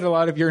 you said a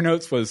lot of your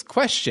notes was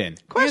question.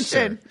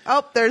 Answer,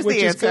 oh, there's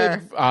the answer.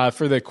 Which is good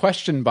for the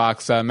question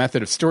box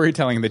method of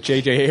storytelling that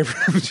J.J.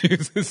 Abrams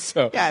uses.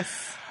 So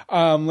yes.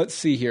 Let's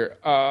see here.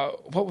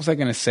 What was I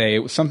going to say? It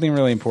was something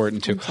really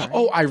important too.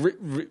 Oh,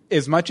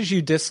 as much as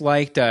you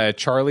disliked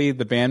Charlie,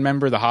 the band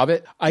member, the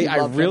Hobbit,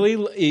 I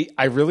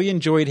really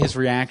enjoyed his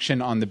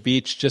reaction on the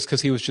beach, just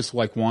because he was just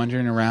like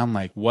wandering around,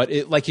 like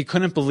like he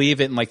couldn't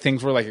believe it, and like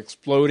things were like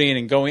exploding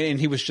and going, and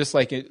he was just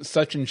like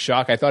such in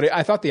shock. I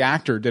thought the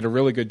actor did a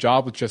really good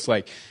job with just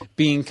like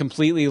being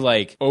completely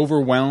like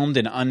overwhelmed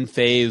and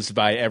unfazed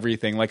by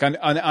everything, like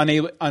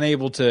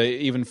unable to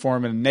even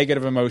form a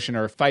negative emotion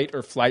or a fight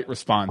or flight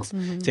response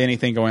to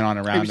anything going on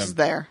around him. Just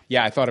there.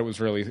 Yeah, I thought it was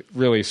really,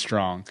 really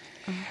strong.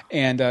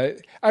 And I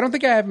don't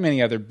think I have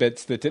many other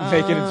bits that didn't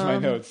make it into my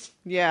notes.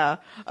 Yeah.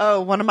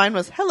 Oh, one of mine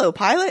was, hello,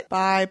 pilot.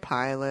 Bye,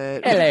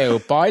 pilot. Hello,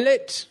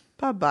 pilot.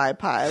 Bye-bye,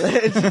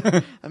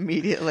 pilot.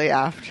 Immediately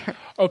after.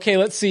 Okay,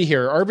 let's see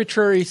here.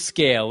 Arbitrary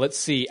scale. Let's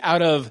see.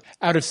 Out of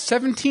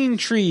 17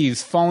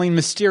 trees falling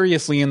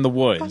mysteriously in the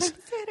woods,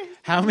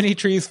 how many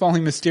trees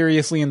falling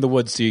mysteriously in the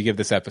woods do you give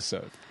this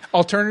episode?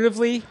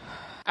 Alternatively,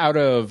 out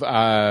of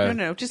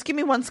no, just give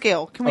me one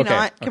scale. Can we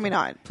not? Can we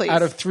not, please?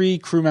 Out of 3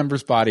 crew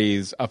members'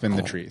 bodies up in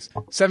the trees,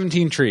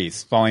 17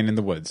 trees falling in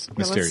the woods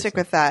mysteriously. Let's stick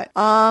with that.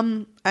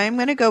 I'm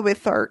going to go with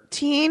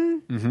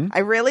 13. I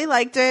really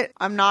liked it.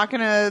 I'm not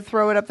going to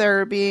throw it up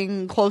there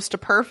being close to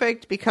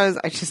perfect because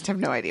I just have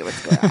no idea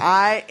what's going on.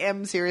 I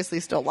am seriously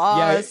still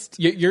lost.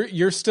 Yeah,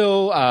 you're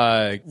still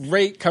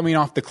right coming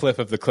off the cliff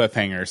of the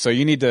cliffhanger, so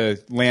you need to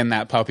land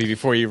that puppy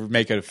before you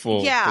make it a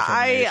full. Yeah,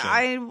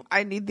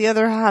 I need the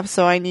other half,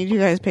 so I need you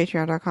guys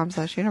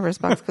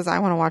patreon.com/universebox because I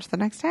want to watch the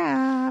next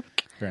half.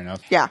 Fair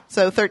enough. Yeah,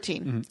 so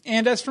 13.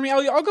 And as for me,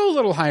 I'll go a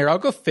little higher. I'll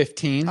go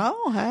 15.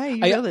 Oh, hey,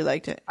 you really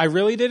liked it. I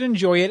really did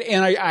enjoy it,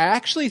 and I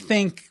actually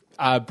think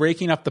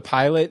breaking up the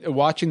pilot,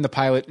 watching the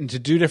pilot into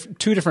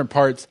two different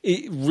parts,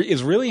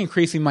 is really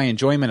increasing my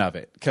enjoyment of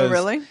it. Oh,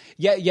 really?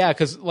 Yeah,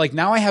 because like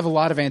now I have a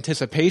lot of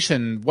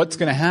anticipation what's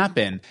going to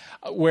happen,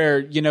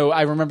 where,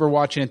 I remember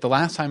watching it the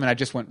last time and I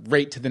just went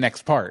right to the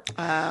next part.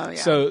 Oh,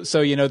 yeah. So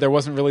there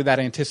wasn't really that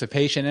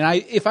anticipation.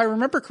 And if I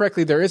remember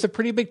correctly, there is a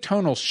pretty big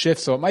tonal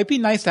shift, so it might be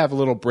nice to have a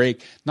little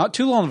break, not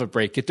too long of a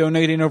break. Get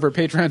donating over at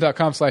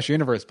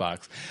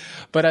patreon.com/universebox.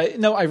 But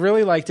no, I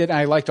really liked it, and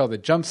I liked all the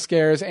jump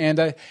scares, and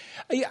I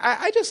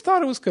just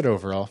thought it was good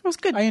overall. It was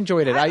good. I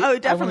enjoyed it. I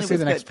definitely want to see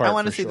the next part. I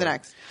want to see the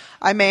next.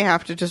 I may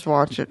have to just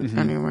watch it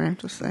anyway,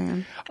 just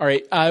saying. All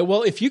right.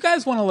 Well, if you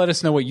guys want to let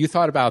us know what you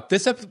thought about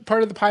this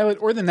part of the pilot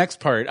or the next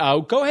part,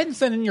 go ahead and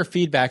send in your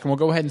feedback, and we'll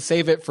go ahead and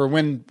save it for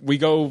when we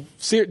go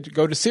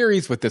to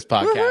series with this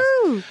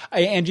podcast.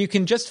 And you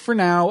can just for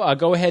now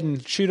go ahead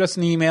and shoot us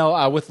an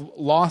email with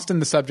Lost in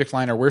the subject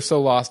line, or We're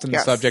So Lost in the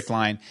subject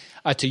line,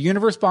 to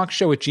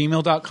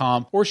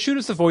universeboxshow@gmail.com, or shoot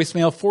us a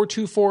voicemail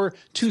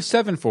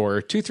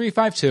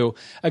 424-274-2352.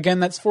 Again,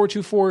 that's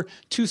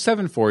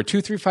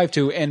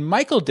 424-274-2352. And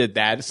Michael did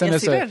that. Send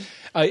us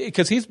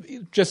because he's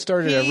just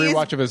started a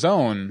rewatch of his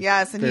own.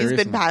 Yes, and he's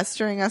been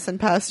pestering us.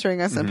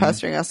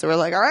 So we're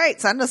like, all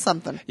right, send us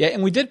something. Yeah,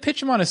 and we did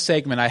pitch him on a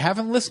segment. I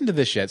haven't listened to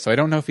this yet, so I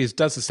don't know if he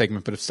does the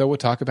segment, but if so, we'll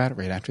talk about it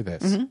right after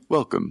this.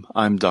 Welcome.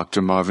 I'm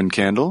Dr. Marvin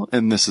Candle,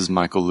 and this is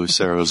Michael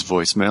Lucero's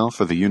voicemail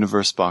for the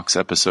Universe Box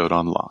episode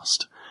on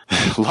Lost.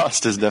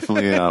 Lost is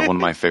definitely one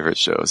of my favorite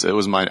shows. It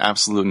was my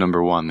absolute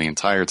number one the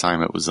entire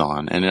time it was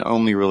on, and it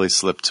only really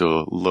slipped to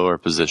a lower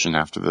position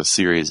after the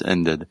series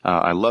ended.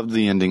 I loved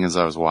the ending as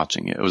I was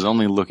watching it. It was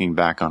only looking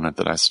back on it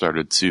that I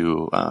started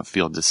to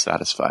feel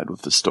dissatisfied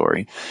with the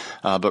story.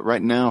 But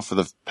right now, for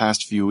the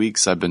past few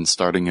weeks, I've been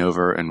starting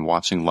over and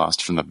watching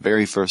Lost from the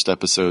very first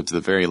episode to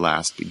the very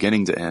last,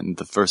 beginning to end,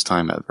 the first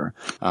time ever.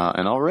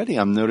 And already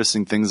I'm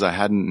noticing things I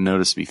hadn't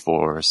noticed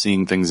before,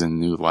 seeing things in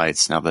new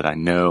lights now that I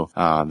know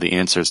the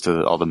answers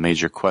to all the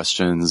major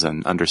questions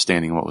and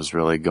understanding what was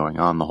really going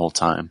on the whole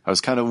time. I was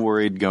kind of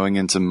worried going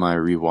into my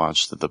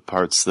rewatch that the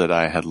parts that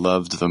I had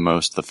loved the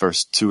most the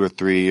first 2 or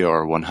 3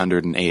 or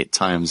 108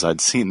 times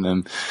I'd seen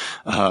them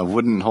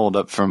wouldn't hold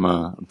up from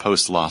a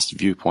post-Lost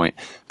viewpoint.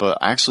 But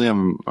actually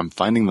I'm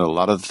finding that a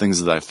lot of the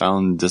things that I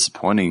found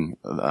disappointing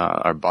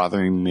are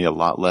bothering me a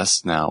lot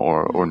less now,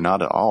 or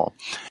not at all.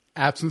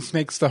 Absence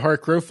makes the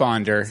heart grow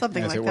fonder,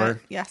 something as like it were. That.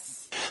 Yes.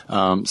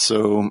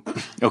 So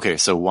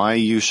why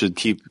you should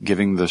keep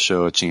giving the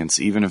show a chance,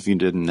 even if you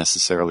didn't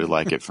necessarily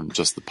like it from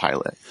just the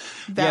pilot.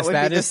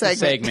 That is the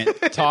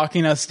segment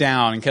talking us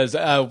down, because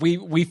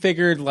we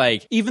figured,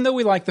 like, even though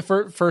we liked the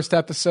first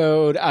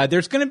episode,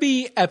 there's going to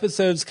be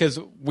episodes, because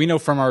we know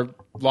from our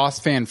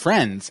Lost fan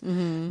friends,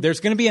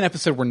 there's going to be an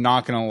episode we're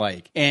not going to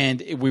like,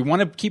 and we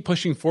want to keep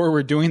pushing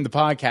forward doing the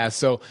podcast,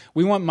 so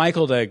we want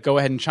Michael to go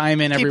ahead and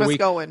chime in every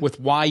week with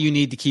why you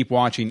need to keep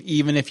watching,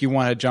 even if you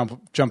want to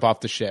jump off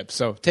the ship.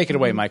 So take it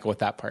away, Michael, with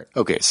that part.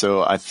 Okay,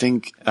 so I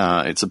think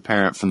it's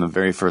apparent from the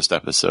very first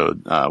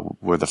episode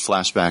where the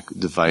flashback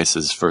device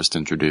is first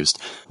introduced.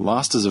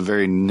 Lost is a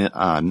very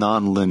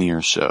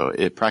non-linear show.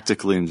 It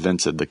practically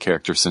invented the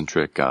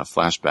character-centric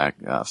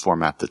flashback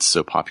format that's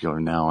so popular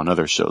now on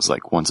other shows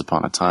like Once Upon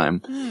Upon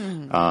a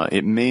Time.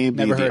 It may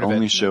be the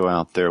only show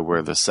out there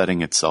where the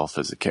setting itself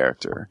is a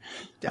character.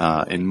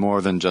 In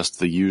more than just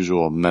the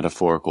usual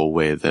metaphorical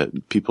way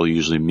that people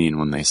usually mean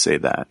when they say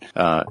that.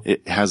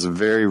 It has a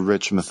very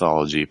rich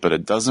mythology, but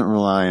it doesn't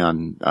rely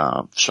on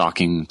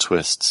shocking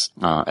twists.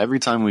 Every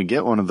time we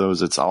get one of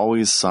those, it's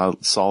always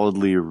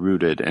solidly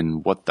rooted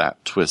in what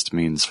that twist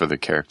means for the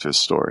characters'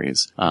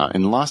 stories.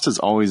 And Lost has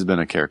always been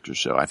a character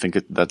show. I think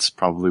that's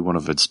probably one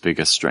of its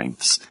biggest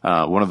strengths.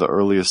 One of the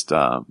earliest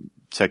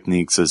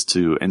techniques is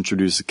to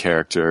introduce a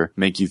character,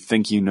 make you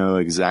think you know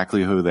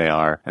exactly who they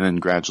are, and then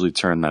gradually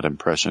turn that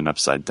impression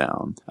upside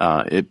down.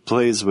 It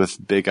plays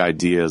with big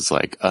ideas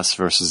like us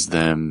versus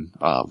them,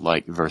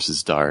 light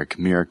versus dark,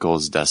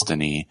 miracles,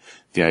 destiny,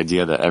 the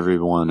idea that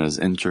everyone is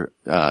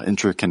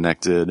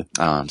interconnected,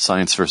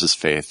 science versus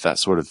faith, that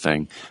sort of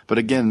thing. But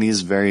again,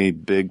 these very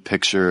big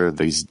picture,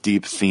 these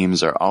deep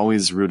themes are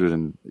always rooted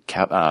in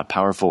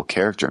powerful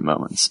character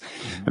moments.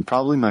 And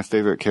probably my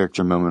favorite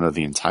character moment of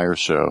the entire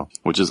show,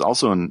 which is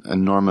also an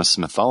enormous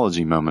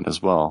mythology moment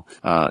as well,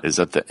 is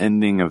at the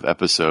ending of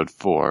episode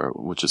 4,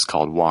 which is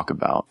called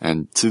Walkabout.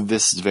 And to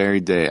this very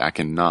day, I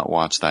cannot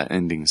watch that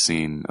ending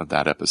scene of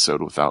that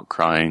episode without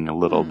crying a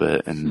little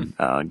bit and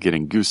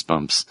getting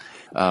goosebumps.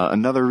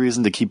 Another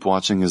reason to keep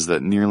watching is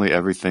that nearly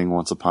everything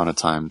Once Upon a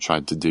Time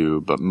tried to do,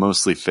 but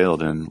mostly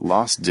failed in,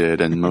 Lost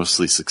did and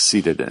mostly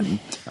succeeded in.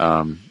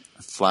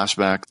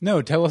 Flashback.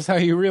 No, tell us how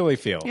you really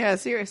feel. Yeah,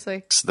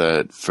 seriously.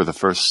 That for the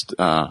first,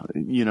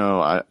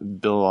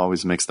 Bill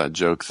always makes that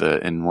joke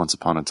that in Once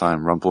Upon a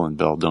Time, Rumple and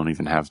Bill don't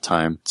even have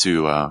time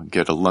to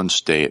get a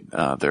lunch date.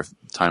 Their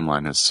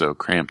timeline is so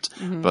cramped.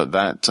 But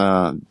that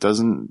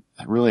doesn't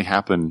really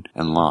happen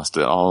in Lost.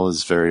 It all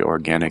is very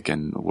organic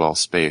and well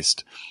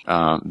spaced.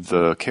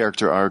 The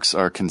character arcs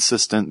are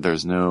consistent.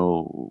 There's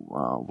no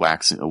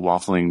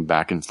waffling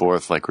back and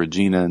forth like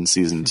Regina in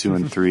season 2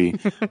 and 3.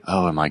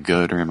 Oh, am I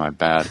good or am I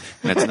bad?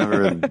 And it's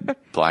never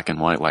black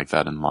and white like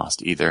that in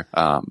Lost either.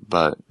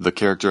 But the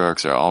character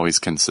arcs are always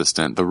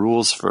consistent. The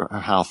rules for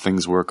how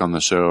things work on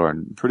the show are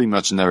pretty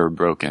much never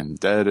broken.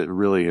 Dead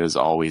really is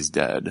always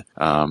dead.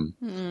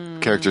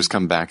 Characters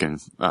come back in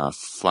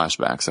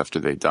flashbacks after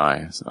they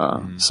die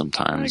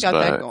sometimes,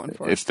 but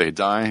if they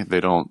die, they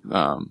don't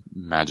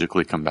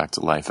magically come back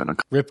to life in a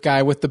Rip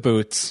guy with the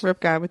boots.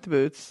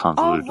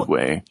 Convoluted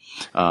way.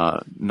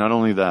 Not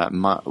only that,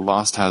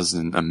 Lost has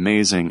an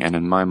amazing and,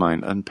 in my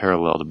mind,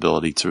 unparalleled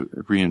ability to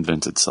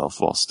reinvent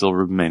itself while still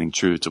remaining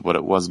true to what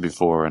it was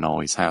before and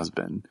always has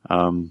been.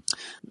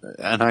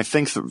 And I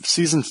think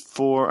season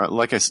 4,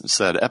 like I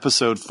said,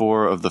 episode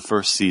 4 of the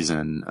first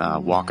season,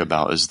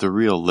 Walkabout, is the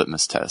real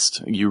litmus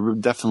test. You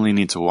definitely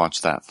need to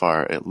watch that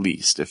far at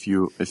least. If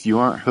you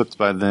aren't hooked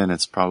by then,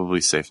 it's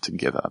probably safe to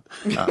give up.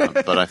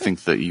 But I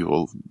think that you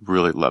will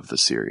really love the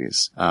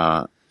series.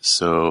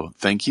 So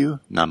thank you,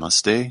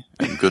 namaste,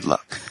 and good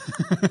luck.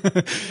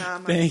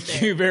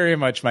 Thank you very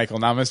much, Michael.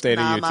 Namaste to you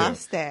too.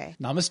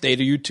 Namaste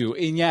to you too.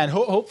 And yeah, and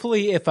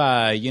hopefully if,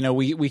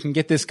 we can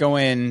get this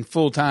going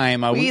full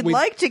time. We'd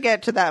like to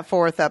get to that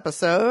 4th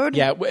episode.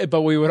 Yeah,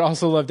 but we would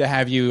also love to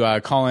have you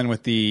call in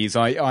with these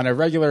on a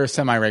regular,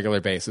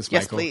 semi-regular basis,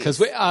 Michael. Yes, please.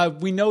 Because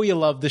we know you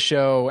love the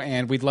show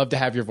and we'd love to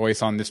have your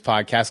voice on this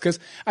podcast. Because,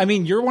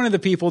 you're one of the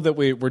people that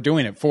we're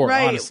doing it for,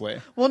 right.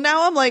 Honestly. Well,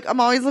 now I'm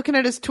always looking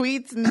at his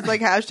tweets and like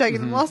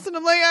hashtagging Lost, and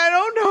I'm like, I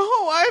don't know.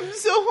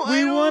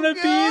 We want to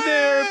be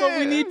there, but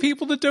we need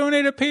people to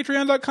donate at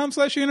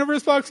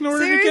patreon.com/universebox in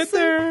order to get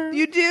there.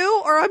 You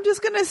do? Or I'm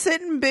just going to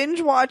sit and binge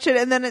watch it,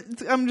 and then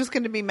I'm just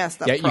going to be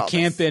messed up. Yeah, you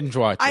can't binge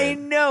watch it. I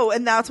know,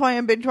 and that's why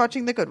I'm binge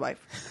watching The Good Wife.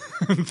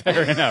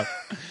 Fair enough.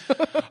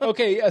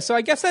 Okay, so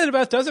I guess that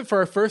about does it for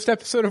our first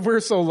episode of We're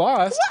So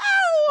Lost. Wow!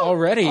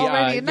 Already.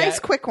 A nice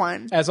quick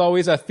one. As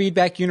always,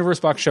 feedback,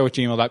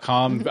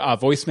 universeboxshow@gmail.com,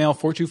 voicemail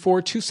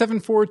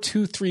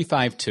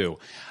 424-274-2352.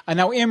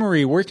 Now,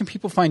 Anne-Marie, where can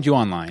people find you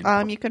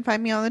online? You can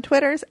find me on the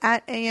Twitters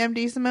at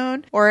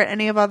AMDSimone or at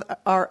any of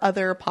our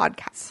other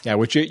podcasts. Yeah,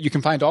 which you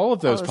can find all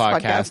of those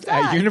podcasts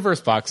at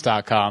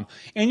universebox.com.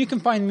 And you can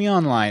find me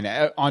online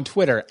on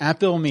Twitter at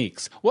Bill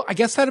Meeks. Well, I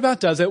guess that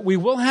about does it. We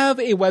will have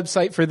a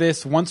website for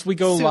this once we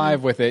go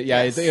live with it.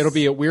 Yeah, yes. It'll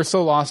be at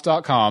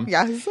we'resolost.com.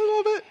 Yes, I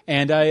love it.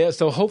 And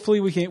so hopefully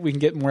we can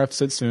get more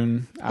episodes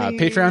soon.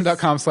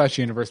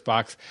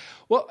 Patreon.com/universebox.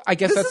 Well, I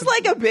guess this is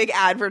like a big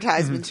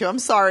advertisement too. I'm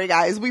sorry,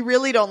 guys. We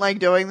really don't like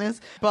doing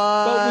this,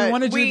 but we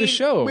want to do the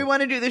show. We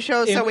want to do the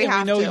show, so we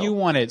have to. We know you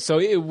want it, so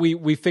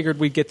we figured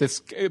we'd get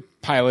this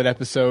pilot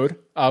episode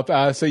up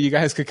so you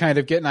guys could kind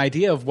of get an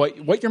idea of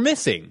what you're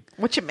missing.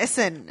 What you're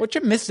missing.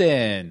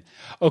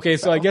 Okay,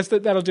 so I guess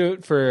that'll do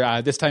it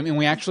for this time, and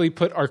we actually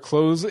put our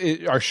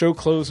show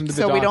clothes into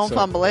the dock. So we don't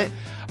fumble it.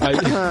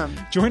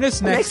 Join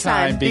us next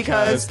time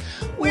because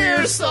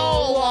we're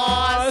so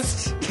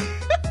lost.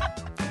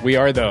 We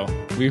are, though.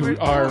 We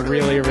are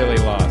really, really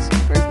lost.